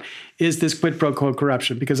about is this quid pro quo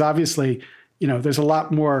corruption, because obviously, there's a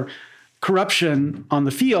lot more corruption on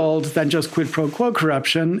the field than just quid pro quo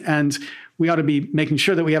corruption. And we ought to be making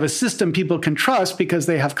sure that we have a system people can trust because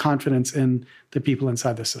they have confidence in the people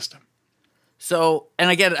inside the system. So,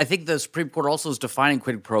 and again, I think the Supreme Court also is defining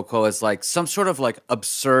quid pro quo as some sort of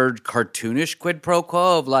absurd, cartoonish quid pro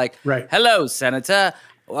quo of right. Hello, Senator,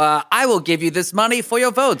 I will give you this money for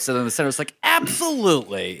your votes. And then the senator's like,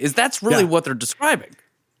 absolutely. That's really what they're describing.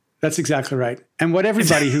 That's exactly right. And what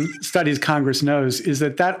everybody who studies Congress knows is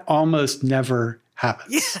that almost never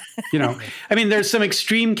happens. I mean, there's some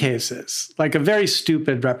extreme cases, like a very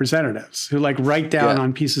stupid representatives who write down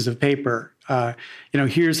on pieces of paper,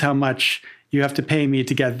 here's how much you have to pay me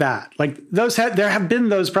to get that. There have been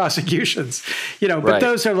those prosecutions, but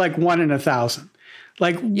those are 1 in 1,000.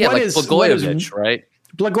 Blagojevich, right?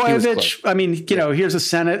 Blagojevich, I mean, here's a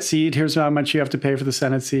Senate seat, here's how much you have to pay for the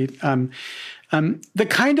Senate seat. The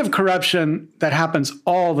kind of corruption that happens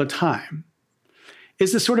all the time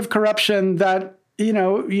is the sort of corruption that, you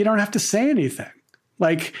don't have to say anything.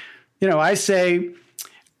 I say,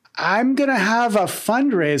 I'm going to have a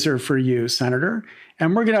fundraiser for you, Senator,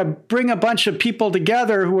 and we're going to bring a bunch of people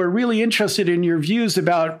together who are really interested in your views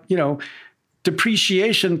about,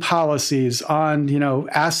 depreciation policies on,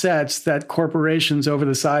 assets that corporations over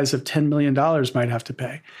the size of $10 million might have to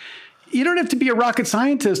pay. You don't have to be a rocket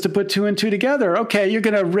scientist to put 2 and 2 together. Okay, you're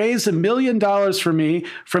going to raise $1 million for me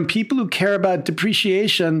from people who care about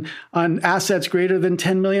depreciation on assets greater than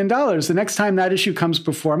 $10 million. The next time that issue comes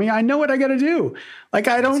before me, I know what I got to do. I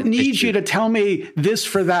don't need you to tell me this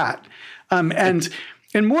for that. And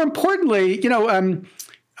more importantly,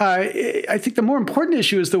 I think the more important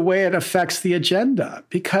issue is the way it affects the agenda,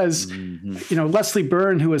 because, Leslie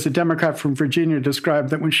Byrne, who was a Democrat from Virginia, described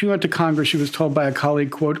that when she went to Congress, she was told by a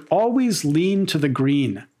colleague, quote, always lean to the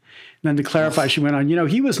green. And then to clarify, she went on,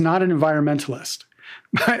 he was not an environmentalist.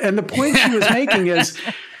 And the point she was making is,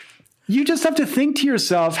 you just have to think to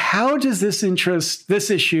yourself, how does this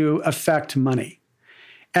issue affect money?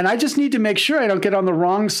 And I just need to make sure I don't get on the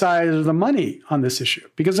wrong side of the money on this issue.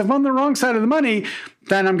 Because if I'm on the wrong side of the money,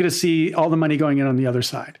 then I'm going to see all the money going in on the other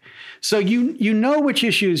side. So you know which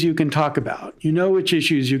issues you can talk about. You know which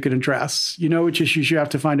issues you can address. You know which issues you have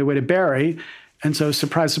to find a way to bury. And so,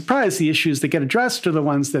 surprise, surprise, the issues that get addressed are the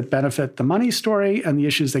ones that benefit the money story, and the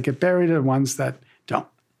issues that get buried are the ones that don't.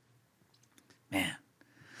 Man.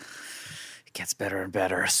 Gets better and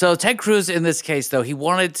better. So Ted Cruz, in this case, though, he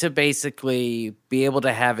wanted to basically be able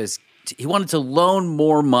to have he wanted to loan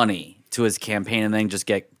more money to his campaign and then just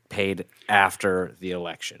get paid after the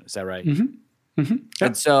election. Is that right? Mm-hmm. Mm-hmm. Yep.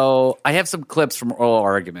 And so I have some clips from oral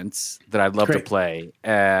arguments that I'd love to play.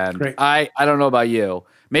 And I don't know about you.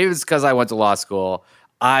 Maybe it's because I went to law school.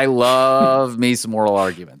 I love me some oral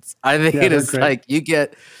arguments. I think it is you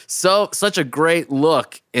get such a great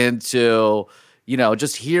look into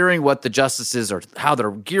just hearing what the justices are, how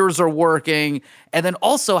their gears are working, and then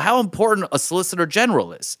also how important a solicitor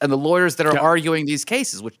general is and the lawyers that are arguing these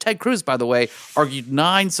cases, which Ted Cruz, by the way, argued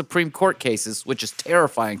 9 Supreme Court cases, which is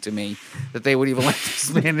terrifying to me that they would even let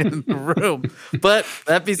this man in the room. But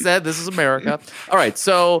that being said, this is America. All right,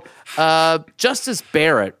 so Justice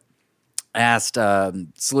Barrett asked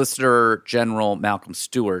Solicitor General Malcolm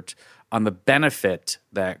Stewart on the benefit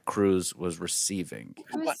that Cruz was receiving.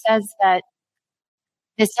 Cruz says that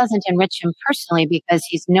this doesn't enrich him personally because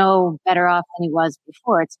he's no better off than he was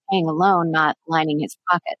before. It's paying a loan, not lining his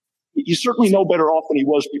pocket. He's certainly no better off than he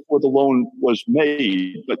was before the loan was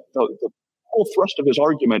made. But the whole thrust of his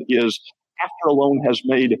argument is after a loan has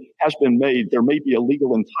been made, there may be a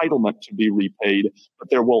legal entitlement to be repaid, but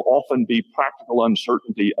there will often be practical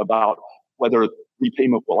uncertainty about whether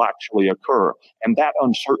repayment will actually occur. And that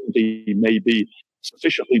uncertainty may be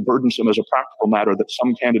sufficiently burdensome as a practical matter that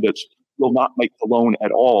some candidates will not make the loan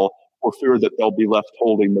at all for fear that they'll be left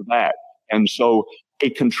holding the bag. And so a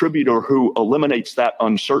contributor who eliminates that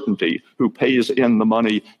uncertainty, who pays in the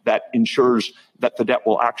money that ensures that the debt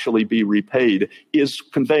will actually be repaid, is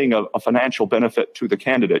conveying a financial benefit to the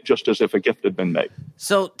candidate, just as if a gift had been made.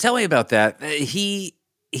 So tell me about that.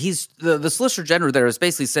 He's the Solicitor General there is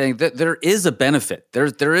basically saying that there is a benefit.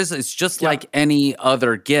 There is. It's just like any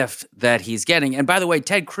other gift that he's getting. And by the way,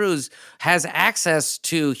 Ted Cruz has access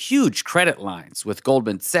to huge credit lines with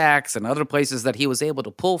Goldman Sachs and other places that he was able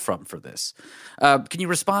to pull from for this. Can you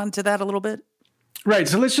respond to that a little bit? Right.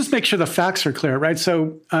 So let's just make sure the facts are clear, right?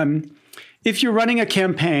 So if you're running a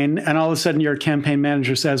campaign and all of a sudden your campaign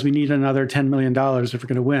manager says we need another $10 million if we're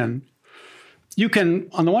going to win, you can,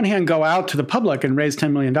 on the one hand, go out to the public and raise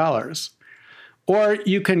 $10 million. Or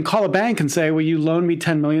you can call a bank and say, will you loan me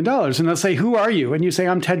 $10 million? And they'll say, who are you? And you say,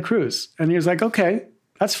 I'm Ted Cruz. And he's like, okay,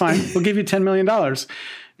 that's fine. We'll give you $10 million.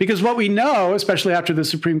 Because what we know, especially after the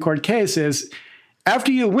Supreme Court case, is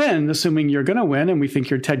after you win, assuming you're going to win, and we think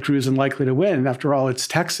you're Ted Cruz and likely to win, after all, it's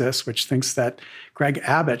Texas, which thinks that Greg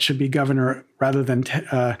Abbott should be governor rather than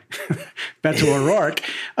Beto O'Rourke.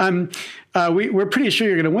 We're pretty sure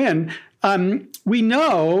you're going to win. We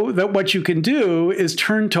know that what you can do is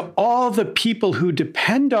turn to all the people who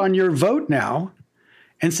depend on your vote now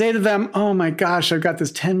and say to them, oh my gosh, I've got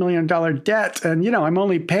this $10 million debt and, I'm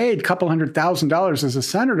only paid a couple $100,000 as a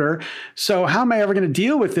senator. So how am I ever going to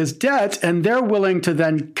deal with this debt? And they're willing to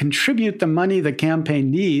then contribute the money the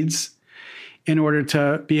campaign needs in order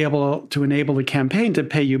to be able to enable the campaign to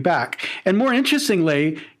pay you back. And more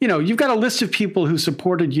interestingly, you've got a list of people who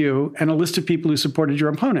supported you and a list of people who supported your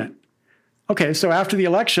opponent. Okay, so after the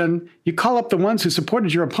election, you call up the ones who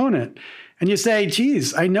supported your opponent and you say,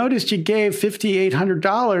 geez, I noticed you gave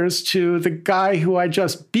 $5,800 to the guy who I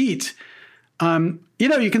just beat. You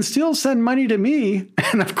can still send money to me.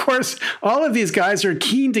 And of course, all of these guys are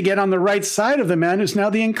keen to get on the right side of the man who's now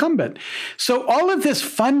the incumbent. So all of this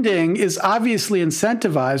funding is obviously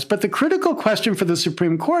incentivized. But the critical question for the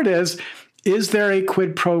Supreme Court is there a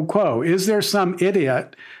quid pro quo? Is there some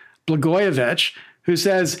idiot, Blagojevich, who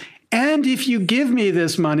says, and if you give me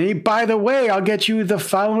this money, by the way, I'll get you the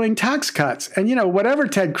following tax cuts. And, whatever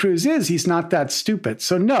Ted Cruz is, he's not that stupid.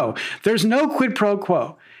 So no, there's no quid pro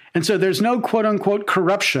quo. And so there's no quote unquote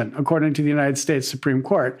corruption, according to the United States Supreme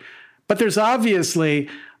Court. But there's obviously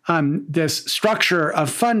this structure of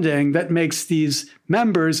funding that makes these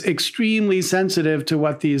members extremely sensitive to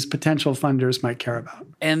what these potential funders might care about.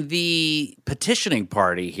 And the petitioning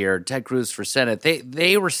party here, Ted Cruz for Senate,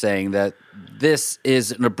 they were saying that this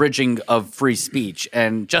is an abridging of free speech.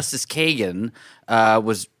 And Justice Kagan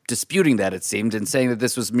was disputing that, it seemed, and saying that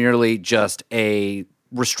this was merely just a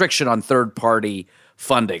restriction on third-party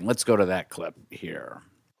funding. Let's go to that clip here.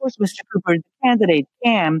 Of course, Mr. Cooper, the candidate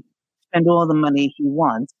can spend all the money he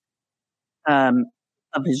wants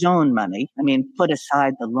of his own money. I mean, put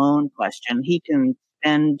aside the loan question. He can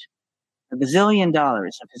spend $1 gazillion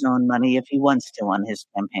of his own money if he wants to on his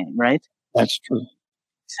campaign, right? That's true.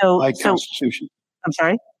 By Constitution. I'm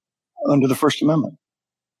sorry? Under the First Amendment.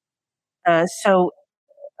 So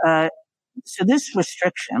this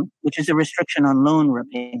restriction, which is a restriction on loan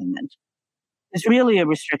repayment, is really a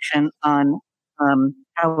restriction on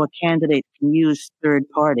how a candidate can use third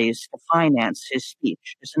parties to finance his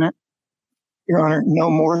speech, isn't it? Your Honor, no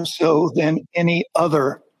more so than any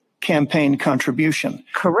other campaign contribution.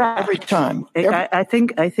 Correct. Every time. I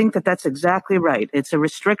think that's exactly right. It's a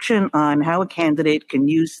restriction on how a candidate can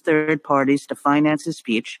use third parties to finance his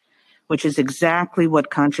speech, which is exactly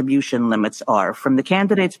what contribution limits are. From the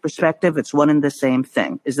candidate's perspective, it's one and the same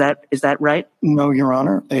thing. Is that right? No, Your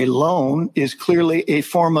Honor. A loan is clearly a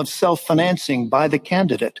form of self-financing by the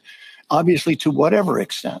candidate, obviously to whatever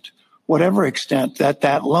extent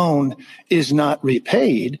that loan is not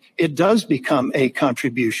repaid, it does become a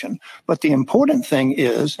contribution. But the important thing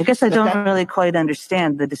is, I guess I don't really quite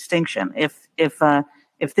understand the distinction. If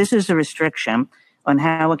this is a restriction on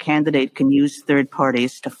how a candidate can use third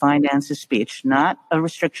parties to finance his speech, not a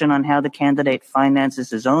restriction on how the candidate finances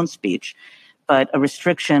his own speech, but a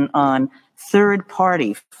restriction on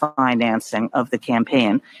third-party financing of the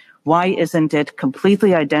campaign. Why isn't it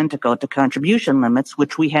completely identical to contribution limits,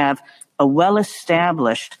 which we have a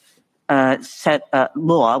well-established set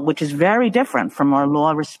law, which is very different from our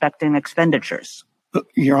law respecting expenditures?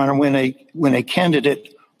 Your Honor, when a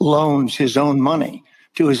candidate loans his own money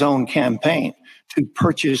to his own campaign to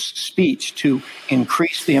purchase speech, to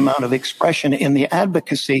increase the amount of expression in the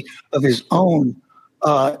advocacy of his own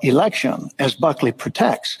election, as Buckley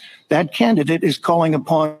protects, that candidate is calling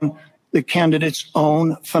upon the candidate's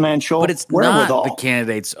own financial wherewithal. But it's not the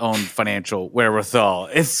candidate's own financial wherewithal.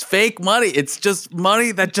 It's fake money. It's just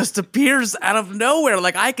money that just appears out of nowhere.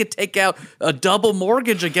 Like, I could take out a double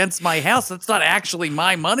mortgage against my house. That's not actually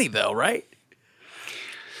my money, though, right?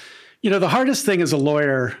 You know, the hardest thing as a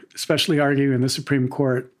lawyer, especially arguing in the Supreme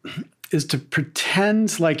Court, is to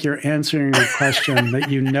pretend like you're answering a question that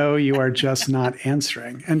you know you are just not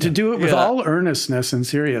answering, and to do it with all earnestness and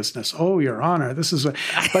seriousness. Oh, Your Honor, this is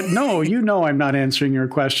but no, you know I'm not answering your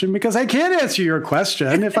question because I can't answer your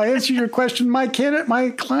question. If I answer your question, my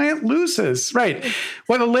client loses. Right.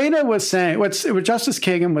 What Elena was saying, what Justice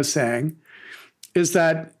Kagan was saying, is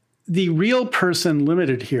that the real person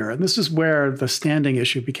limited here, and this is where the standing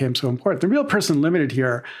issue became so important, the real person limited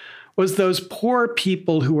here was those poor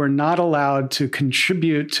people who were not allowed to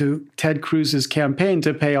contribute to Ted Cruz's campaign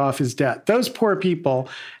to pay off his debt. Those poor people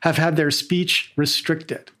have had their speech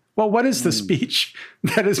restricted. Well, what is the speech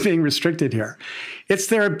that is being restricted here? It's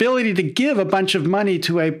their ability to give a bunch of money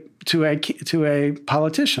to a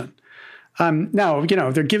politician. Now, you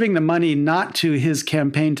know, they're giving the money not to his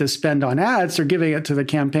campaign to spend on ads. They're giving it to the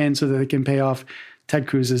campaign so that they can pay off Ted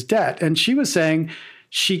Cruz's debt. And she was saying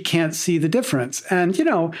she can't see the difference. And, you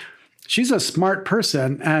know, she's a smart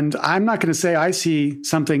person. And I'm not going to say I see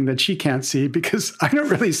something that she can't see because I don't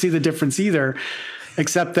really see the difference either,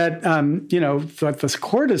 except that, you know, what the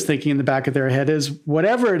court is thinking in the back of their head is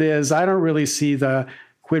whatever it is, I don't really see the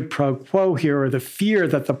quid pro quo here, or the fear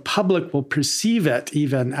that the public will perceive it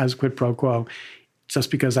even as quid pro quo, just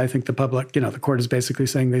because I think the public, you know, the court is basically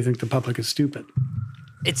saying they think the public is stupid.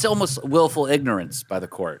 It's almost willful ignorance by the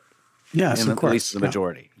court. Yes, of course. At least the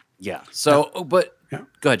majority. Yeah. So, but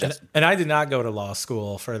go ahead, Justin. And I did not go to law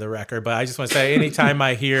school, for the record, but I just want to say anytime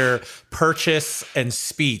I hear purchase and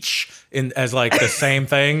speech as like the same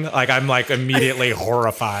thing, like I'm like immediately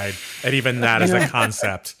horrified at even that as a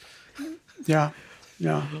concept. Yeah.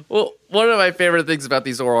 Yeah. Well, one of my favorite things about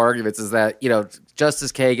these oral arguments is that, you know,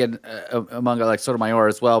 Justice Kagan, among like Sotomayor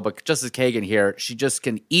as well, but Justice Kagan here, she just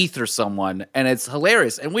can ether someone, and it's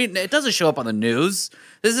hilarious. And it doesn't show up on the news.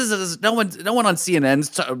 This is no one on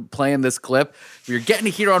CNN's playing this clip. We're getting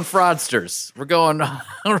to hear on Fraudsters. We're going,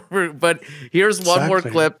 but here's one more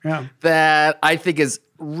clip that I think is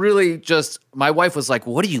really just, my wife was like,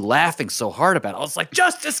 what are you laughing so hard about? I was like,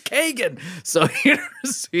 Justice Kagan. So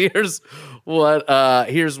here's what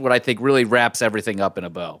I think really wraps everything up in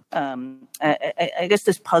a bow. I guess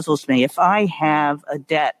this puzzles me. If I have a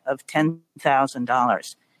debt of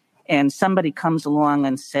 $10,000 and somebody comes along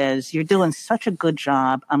and says, you're doing such a good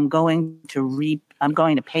job, I'm going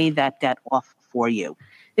to pay that debt off for you.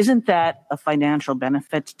 Isn't that a financial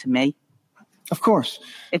benefit to me? Of course.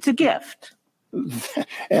 It's a gift.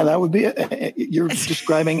 And that would be, you're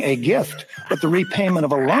describing a gift, but the repayment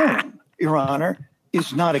of a loan, Your Honor,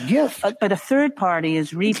 is not a gift. But a third party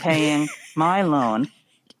is repaying my loan,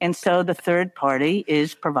 and so the third party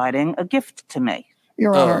is providing a gift to me.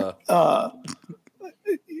 Your Honor,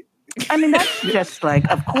 I mean, that's just like,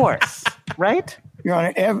 of course, right? Your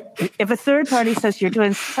Honor, if a third party says you're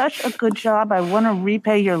doing such a good job, I want to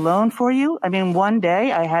repay your loan for you. I mean, one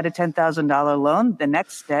day I had a $10,000 loan. The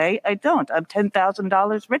next day I don't. I'm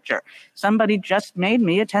 $10,000 richer. Somebody just made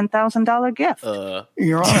me a $10,000 gift.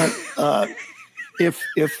 Your Honor,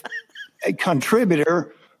 if a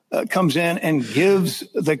contributor comes in and gives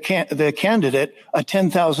the candidate a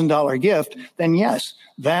 $10,000 gift, then yes,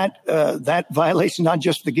 that violates not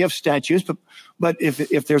just the gift statutes, but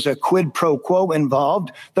if there's a quid pro quo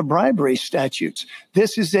involved, the bribery statutes.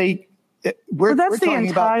 This is we're that's the talking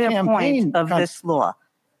entire about point of this law.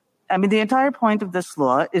 I mean, the entire point of this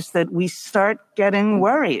law is that we start getting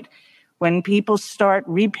worried when people start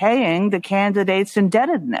repaying the candidate's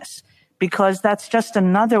indebtedness, because that's just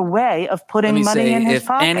another way of putting money in his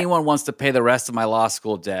pocket. If anyone wants to pay the rest of my law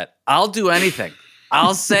school debt, I'll do anything.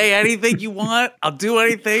 I'll say anything you want. I'll do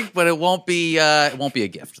anything, but it won't be a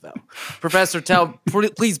gift, though. Professor Tell,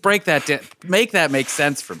 please break that down. Make that make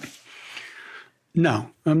sense for me. No,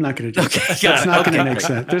 I'm not going to do that. That's not going to make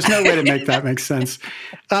sense. There's no way to make that make sense.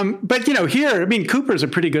 But, here, Cooper's a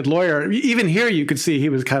pretty good lawyer. Even here, you could see he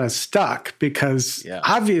was kind of stuck because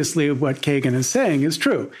obviously what Kagan is saying is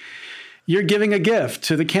true. You're giving a gift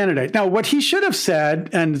to the candidate. Now, what he should have said,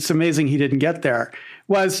 and it's amazing he didn't get there,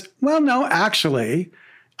 was, well, no, actually,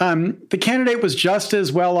 the candidate was just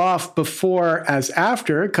as well off before as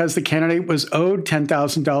after because the candidate was owed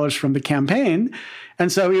 $10,000 from the campaign.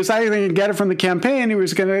 And so he was either going to get it from the campaign, he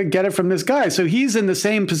was going to get it from this guy. So he's in the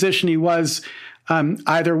same position he was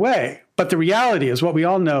either way. But the reality is, what we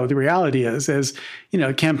all know, the reality is,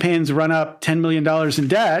 campaigns run up $10 million in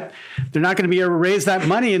debt. They're not going to be able to raise that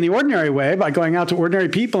money in the ordinary way by going out to ordinary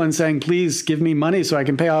people and saying, please give me money so I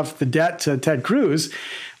can pay off the debt to Ted Cruz.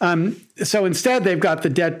 So instead, they've got the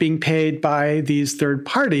debt being paid by these third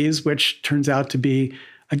parties, which turns out to be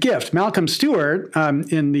a gift. Malcolm Stewart,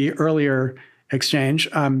 in the earlier exchange,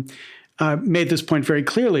 made this point very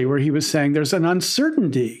clearly, where he was saying there's an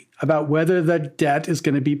uncertainty about whether the debt is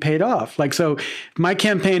going to be paid off. So my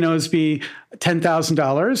campaign owes me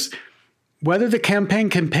 $10,000. Whether the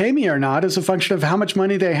campaign can pay me or not is a function of how much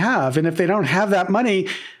money they have. And if they don't have that money,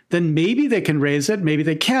 then maybe they can raise it, maybe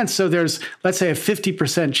they can't. So there's, let's say, a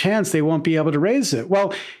 50% chance they won't be able to raise it.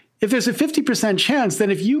 Well, if there's a 50% chance,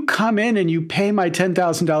 then if you come in and you pay my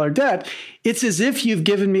 $10,000 debt, it's as if you've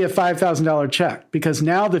given me a $5,000 check, because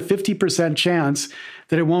now the 50% chance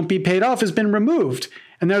that it won't be paid off has been removed.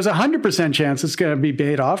 And there's a 100% chance it's going to be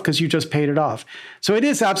paid off because you just paid it off. So it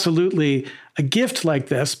is absolutely a gift like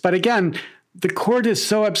this. But again, the court is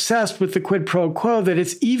so obsessed with the quid pro quo that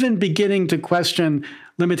it's even beginning to question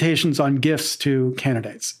limitations on gifts to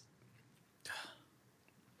candidates.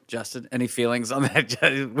 Justin, any feelings on that?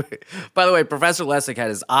 By the way, Professor Lessig had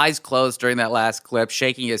his eyes closed during that last clip,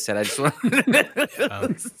 shaking his head. I just want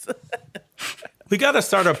We got to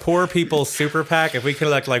start a poor people's super PAC. If we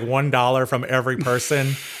collect like $1 from every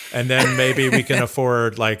person, and then maybe we can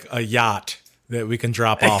afford like a yacht that we can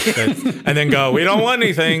drop off and then go, we don't want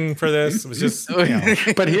anything for this. It was just,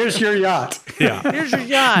 But here's your yacht. Yeah. Here's your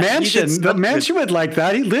yacht. The Mansion would like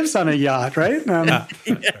that. He lives on a yacht, right?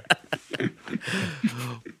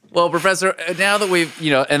 Well, Professor, now that we've,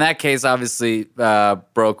 in that case, obviously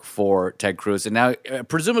broke for Ted Cruz. And now,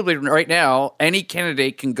 presumably right now, any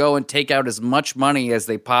candidate can go and take out as much money as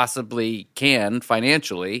they possibly can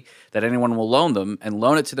financially that anyone will loan them and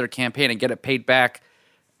loan it to their campaign and get it paid back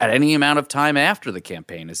at any amount of time after the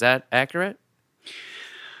campaign. Is that accurate?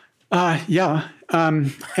 Yeah.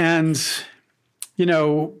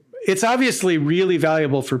 It's obviously really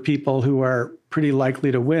valuable for people who are pretty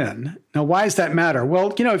likely to win. Now, why does that matter?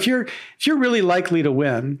 Well, if you're really likely to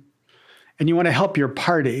win and you want to help your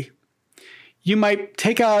party, you might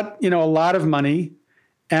take out, a lot of money,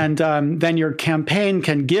 and then your campaign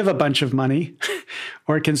can give a bunch of money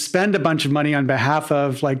or it can spend a bunch of money on behalf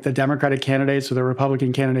of like the Democratic candidates or the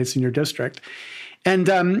Republican candidates in your district. And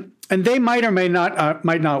they might or might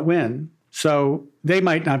not win. So they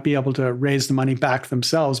might not be able to raise the money back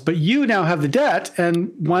themselves, but you now have the debt.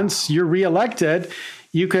 And once you're reelected,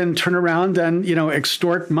 you can turn around and,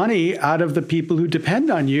 extort money out of the people who depend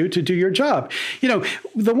on you to do your job.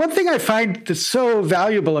 The one thing I find that's so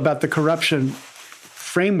valuable about the corruption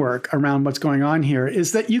framework around what's going on here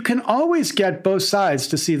is that you can always get both sides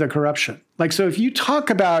to see the corruption. So if you talk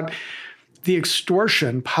about the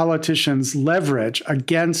extortion politicians leverage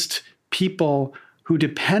against people who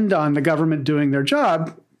depend on the government doing their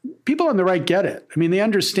job, people on the right get it. They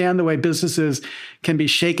understand the way businesses can be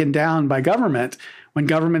shaken down by government when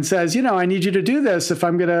government says, I need you to do this if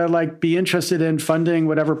I'm going to be interested in funding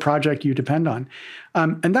whatever project you depend on.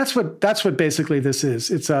 And that's what basically this is.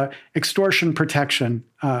 It's a extortion protection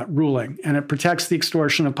ruling, and it protects the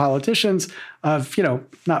extortion of politicians of,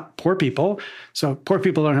 not poor people. So poor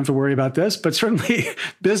people don't have to worry about this, but certainly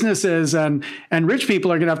businesses and rich people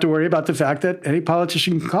are going to have to worry about the fact that any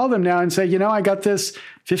politician can call them now and say, I got this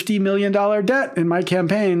 $50 million debt in my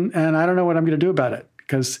campaign, and I don't know what I'm going to do about it.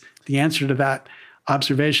 Because the answer to that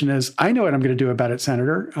observation is, I know what I'm going to do about it,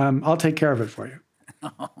 Senator. I'll take care of it for you.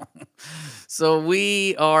 So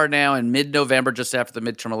we are now in mid-November, just after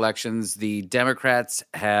the midterm elections. The Democrats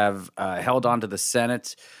have held on to the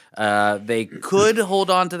Senate. They could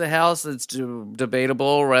hold on to the House. It's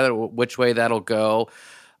debatable which way that'll go.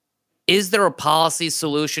 Is there a policy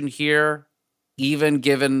solution here, even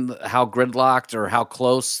given how gridlocked or how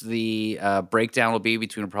close the breakdown will be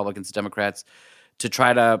between Republicans and Democrats, to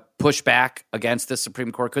try to push back against the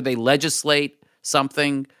Supreme Court? Could they legislate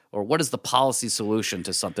something, or what is the policy solution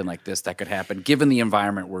to something like this that could happen, given the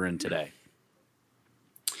environment we're in today?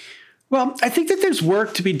 Well, I think that there's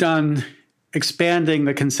work to be done expanding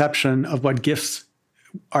the conception of what gifts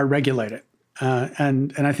are regulated.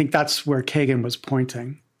 And I think that's where Kagan was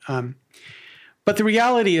pointing. But the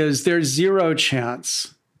reality is there's zero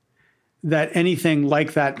chance that anything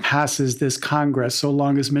like that passes this Congress so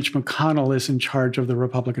long as Mitch McConnell is in charge of the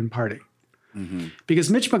Republican Party. Mm-hmm. Because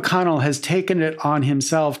Mitch McConnell has taken it on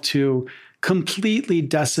himself to completely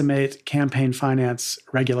decimate campaign finance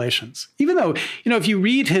regulations. Even though, if you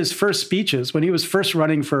read his first speeches when he was first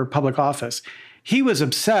running for public office, he was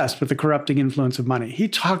obsessed with the corrupting influence of money. He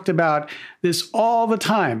talked about this all the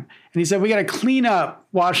time. And he said, we got to clean up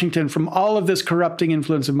Washington from all of this corrupting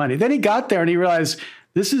influence of money. Then he got there and he realized,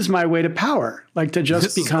 this is my way to power, like to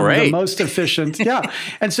just become the most efficient. Yeah.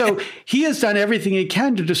 And so he has done everything he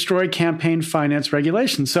can to destroy campaign finance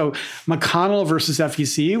regulations. So McConnell versus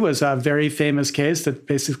FEC was a very famous case that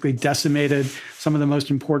basically decimated some of the most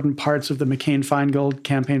important parts of the McCain-Feingold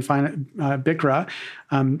campaign BICRA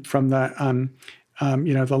from the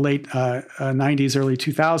the late 90s, early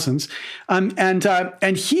 2000s.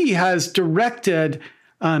 And he has directed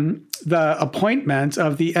the appointment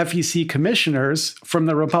of the FEC commissioners from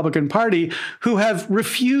the Republican Party who have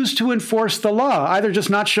refused to enforce the law, either just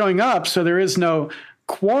not showing up so there is no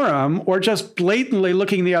quorum or just blatantly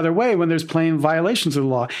looking the other way when there's plain violations of the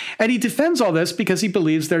law. And he defends all this because he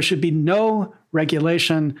believes there should be no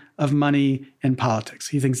regulation of money in politics.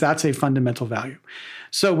 He thinks that's a fundamental value.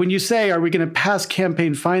 So when you say, are we going to pass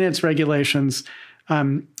campaign finance regulations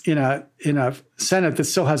in a Senate that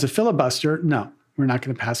still has a filibuster? No. We're not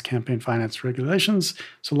going to pass campaign finance regulations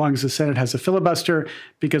so long as the Senate has a filibuster,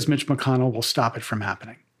 because Mitch McConnell will stop it from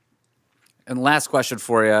happening. And last question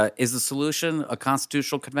for you. Is the solution a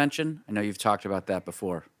constitutional convention? I know you've talked about that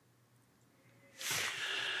before.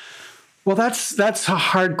 Well, that's a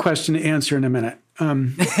hard question to answer in a minute.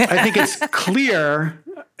 I think it's clear.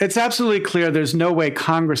 It's absolutely clear there's no way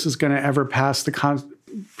Congress is going to ever pass the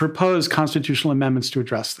proposed constitutional amendments to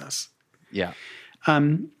address this. Yeah.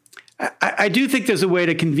 I do think there's a way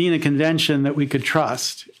to convene a convention that we could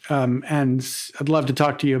trust, and I'd love to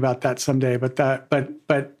talk to you about that someday. But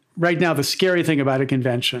right now, the scary thing about a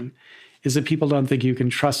convention is that people don't think you can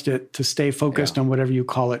trust it to stay focused on whatever you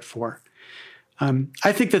call it for.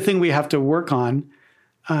 I think the thing we have to work on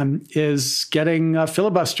is getting a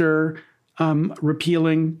filibuster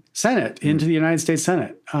repealing Senate into the United States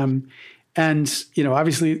Senate, and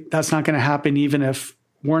obviously that's not going to happen even if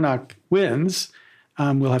Warnock wins.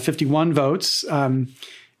 We'll have 51 votes.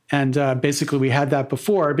 And basically, we had that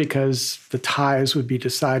before because the ties would be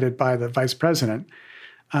decided by the vice president.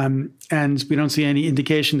 And we don't see any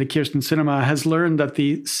indication that Kyrsten Sinema has learned that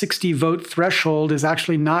the 60-vote threshold is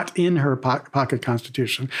actually not in her pocket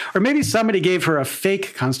constitution. Or maybe somebody gave her a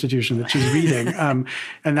fake constitution that she's reading, and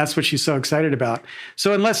that's what she's so excited about.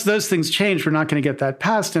 So unless those things change, we're not going to get that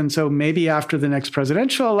passed. And so maybe after the next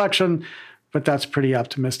presidential election, but that's pretty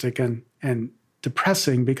optimistic and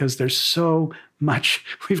depressing because there's so much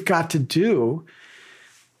we've got to do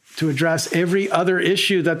to address every other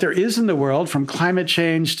issue that there is in the world, from climate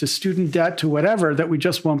change to student debt to whatever, that we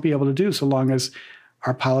just won't be able to do so long as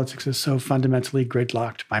our politics is so fundamentally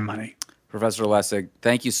gridlocked by money. Professor Lessig,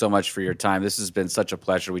 thank you so much for your time. This has been such a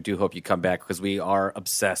pleasure. We do hope you come back because we are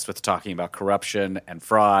obsessed with talking about corruption and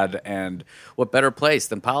fraud, and what better place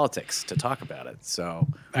than politics to talk about it. So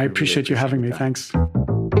I appreciate you having me. Thanks.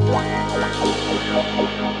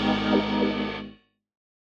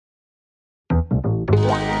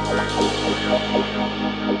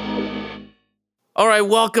 All right,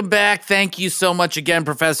 welcome back. Thank you so much again,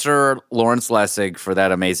 Professor Lawrence Lessig, for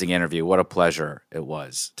that amazing interview. What a pleasure it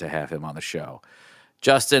was to have him on the show.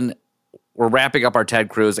 Justin, we're wrapping up our Ted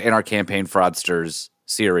Cruz and our Campaign Fraudsters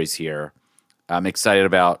series here. I'm excited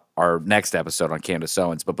about our next episode on Candace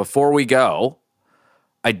Owens. But before we go,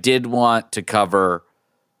 I did want to cover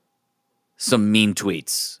some mean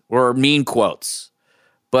tweets or mean quotes.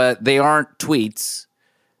 But they aren't tweets.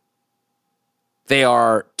 They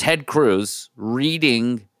are Ted Cruz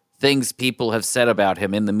reading things people have said about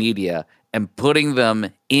him in the media and putting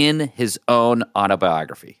them in his own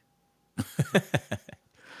autobiography.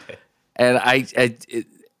 And I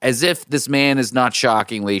as if this man is not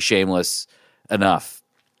shockingly shameless enough.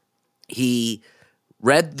 He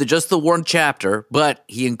read just the one chapter, but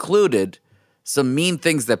he included some mean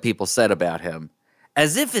things that people said about him,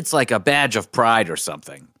 as if it's like a badge of pride or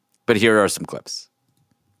something. But here are some clips.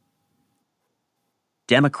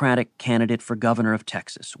 Democratic candidate for governor of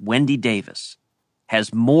Texas, Wendy Davis,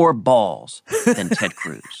 has more balls than Ted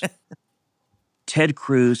Cruz. Ted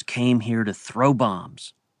Cruz came here to throw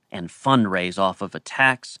bombs and fundraise off of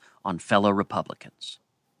attacks on fellow Republicans.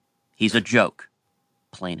 He's a joke,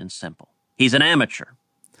 plain and simple. He's an amateur,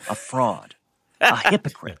 a fraud, a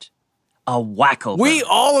hypocrite, a wacko. We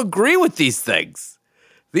all agree with these things.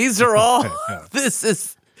 These are all, this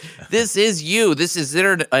is you. Is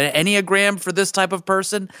there an Enneagram for this type of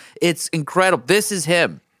person? It's incredible. This is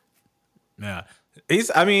him. Yeah.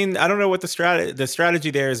 I don't know what the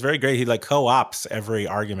strategy there is very great. He like co-ops every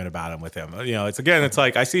argument about him with him. It's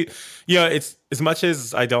like I see, it's as much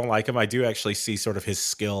as I don't like him, I do actually see sort of his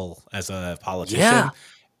skill as a politician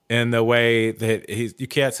in the way that you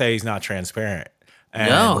can't say he's not transparent. And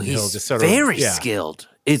no, he's just sort very of, skilled.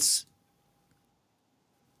 It's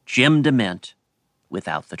Jim DeMint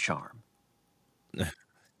without the charm.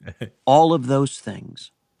 All of those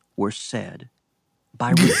things were said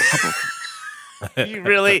by Republicans. You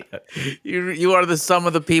really, you are the sum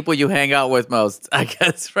of the people you hang out with most, I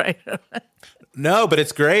guess, right? No, but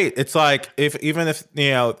it's great. It's like even if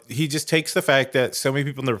he just takes the fact that so many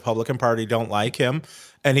people in the Republican Party don't like him,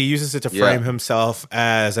 and he uses it to frame himself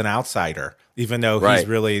as an outsider, even though he's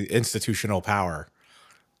really institutional power.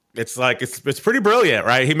 It's like it's pretty brilliant,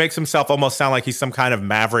 right? He makes himself almost sound like he's some kind of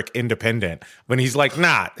maverick independent when he's like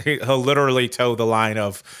not. He'll literally toe the line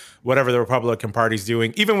of whatever the Republican Party's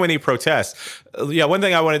doing, even when he protests. One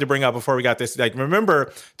thing I wanted to bring up before we got this,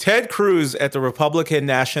 remember Ted Cruz at the Republican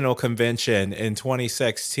National Convention in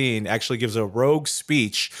 2016 actually gives a rogue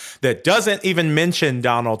speech that doesn't even mention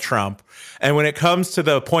Donald Trump. And when it comes to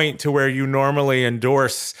the point to where you normally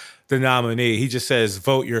endorse the nominee, he just says,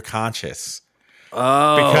 vote your conscience.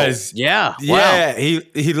 Oh, because wow.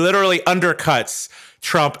 he literally undercuts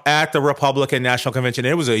Trump at the Republican National Convention.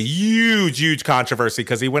 It was a huge controversy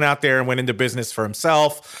because he went out there and went into business for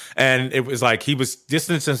himself. And it was like he was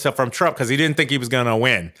distancing himself from Trump because he didn't think he was going to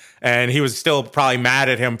win. And he was still probably mad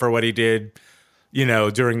at him for what he did,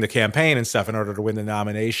 during the campaign and stuff in order to win the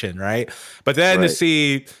nomination, right? But then to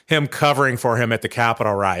see him covering for him at the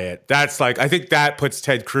Capitol riot, that's like, I think that puts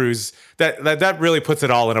Ted Cruz, that really puts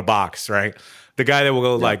it all in a box, right? The guy that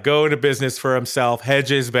will go into business for himself, hedge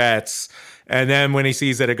his bets, and then when he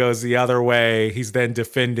sees that it goes the other way, he's then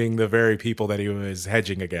defending the very people that he was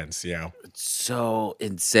hedging against. It's so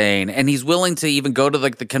insane, and he's willing to even go to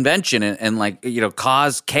the convention and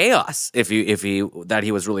cause chaos if he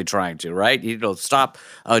was really trying to, right? Stop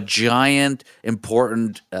a giant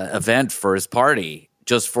important event for his party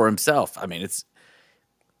just for himself. I mean,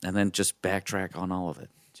 and then just backtrack on all of it.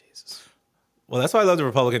 Well, that's why I love the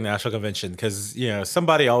Republican National Convention because,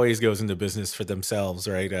 somebody always goes into business for themselves,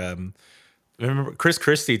 right? Remember, Chris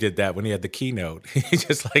Christie did that when he had the keynote. He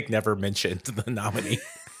just never mentioned the nominee.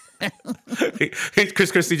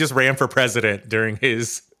 Chris Christie just ran for president during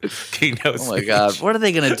his keynote speech. Oh, my God. What are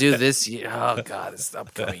they going to do this year? Oh, God, this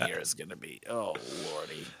upcoming year is going to be, oh,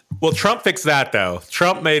 Lordy. Well, Trump fixed that, though.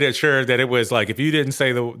 Trump made it sure that it was if you didn't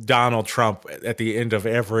say the Donald Trump at the end of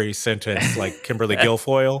every sentence, like Kimberly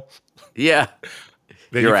Guilfoyle. Yeah.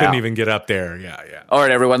 Then you couldn't even get up there. Yeah. All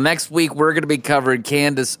right, everyone. Next week, we're going to be covering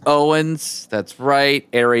Candace Owens. That's right.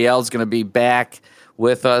 Ariel's going to be back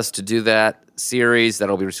with us to do that series.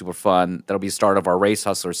 That'll be super fun. That'll be the start of our Race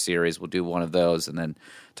Hustler series. We'll do one of those and then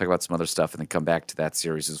talk about some other stuff and then come back to that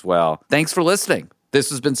series as well. Thanks for listening. This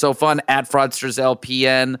has been so fun. At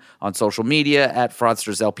FraudstersLPN on social media, at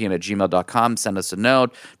FraudstersLPN@gmail.com. Send us a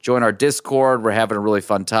note. Join our Discord. We're having a really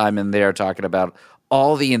fun time in there talking about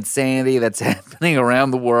all the insanity that's happening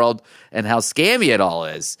around the world and how scammy it all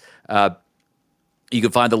is. You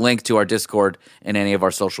can find the link to our Discord in any of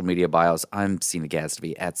our social media bios. I'm Cena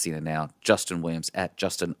Gadsby at Cena Now. Justin Williams at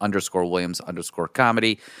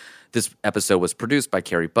Justin_Williams_comedy. This episode was produced by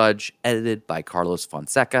Carrie Budge, edited by Carlos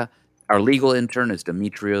Fonseca. Our legal intern is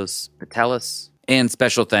Demetrios Patelis. And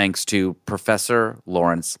special thanks to Professor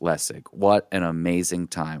Lawrence Lessig. What an amazing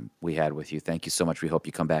time we had with you. Thank you so much. We hope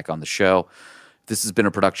you come back on the show. This has been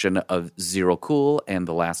a production of Zero Cool and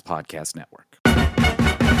the Last Podcast Network.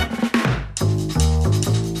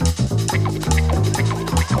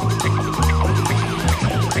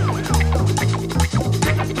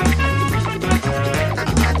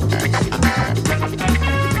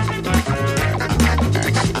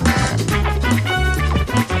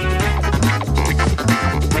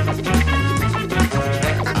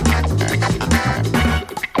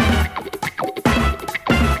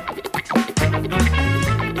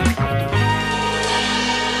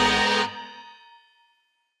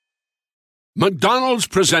 McDonald's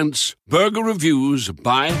presents Burger Reviews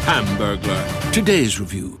by Hamburglar. Today's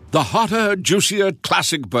review, the hotter, juicier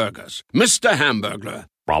classic burgers. Mr. Hamburglar.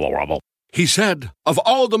 Rubble, rubble. He said, of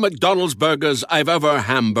all the McDonald's burgers I've ever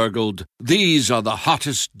hamburgled, these are the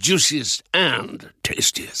hottest, juiciest, and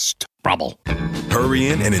tastiest. Rubble. Hurry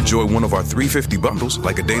in and enjoy one of our $3.50 bundles,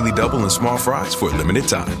 like a daily double and small fries, for a limited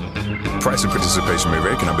time. Price and participation may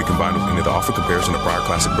vary. Cannot be combined with any other offer. Comparison to prior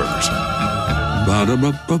classic burgers.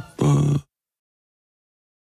 Ba-da-ba-ba-ba.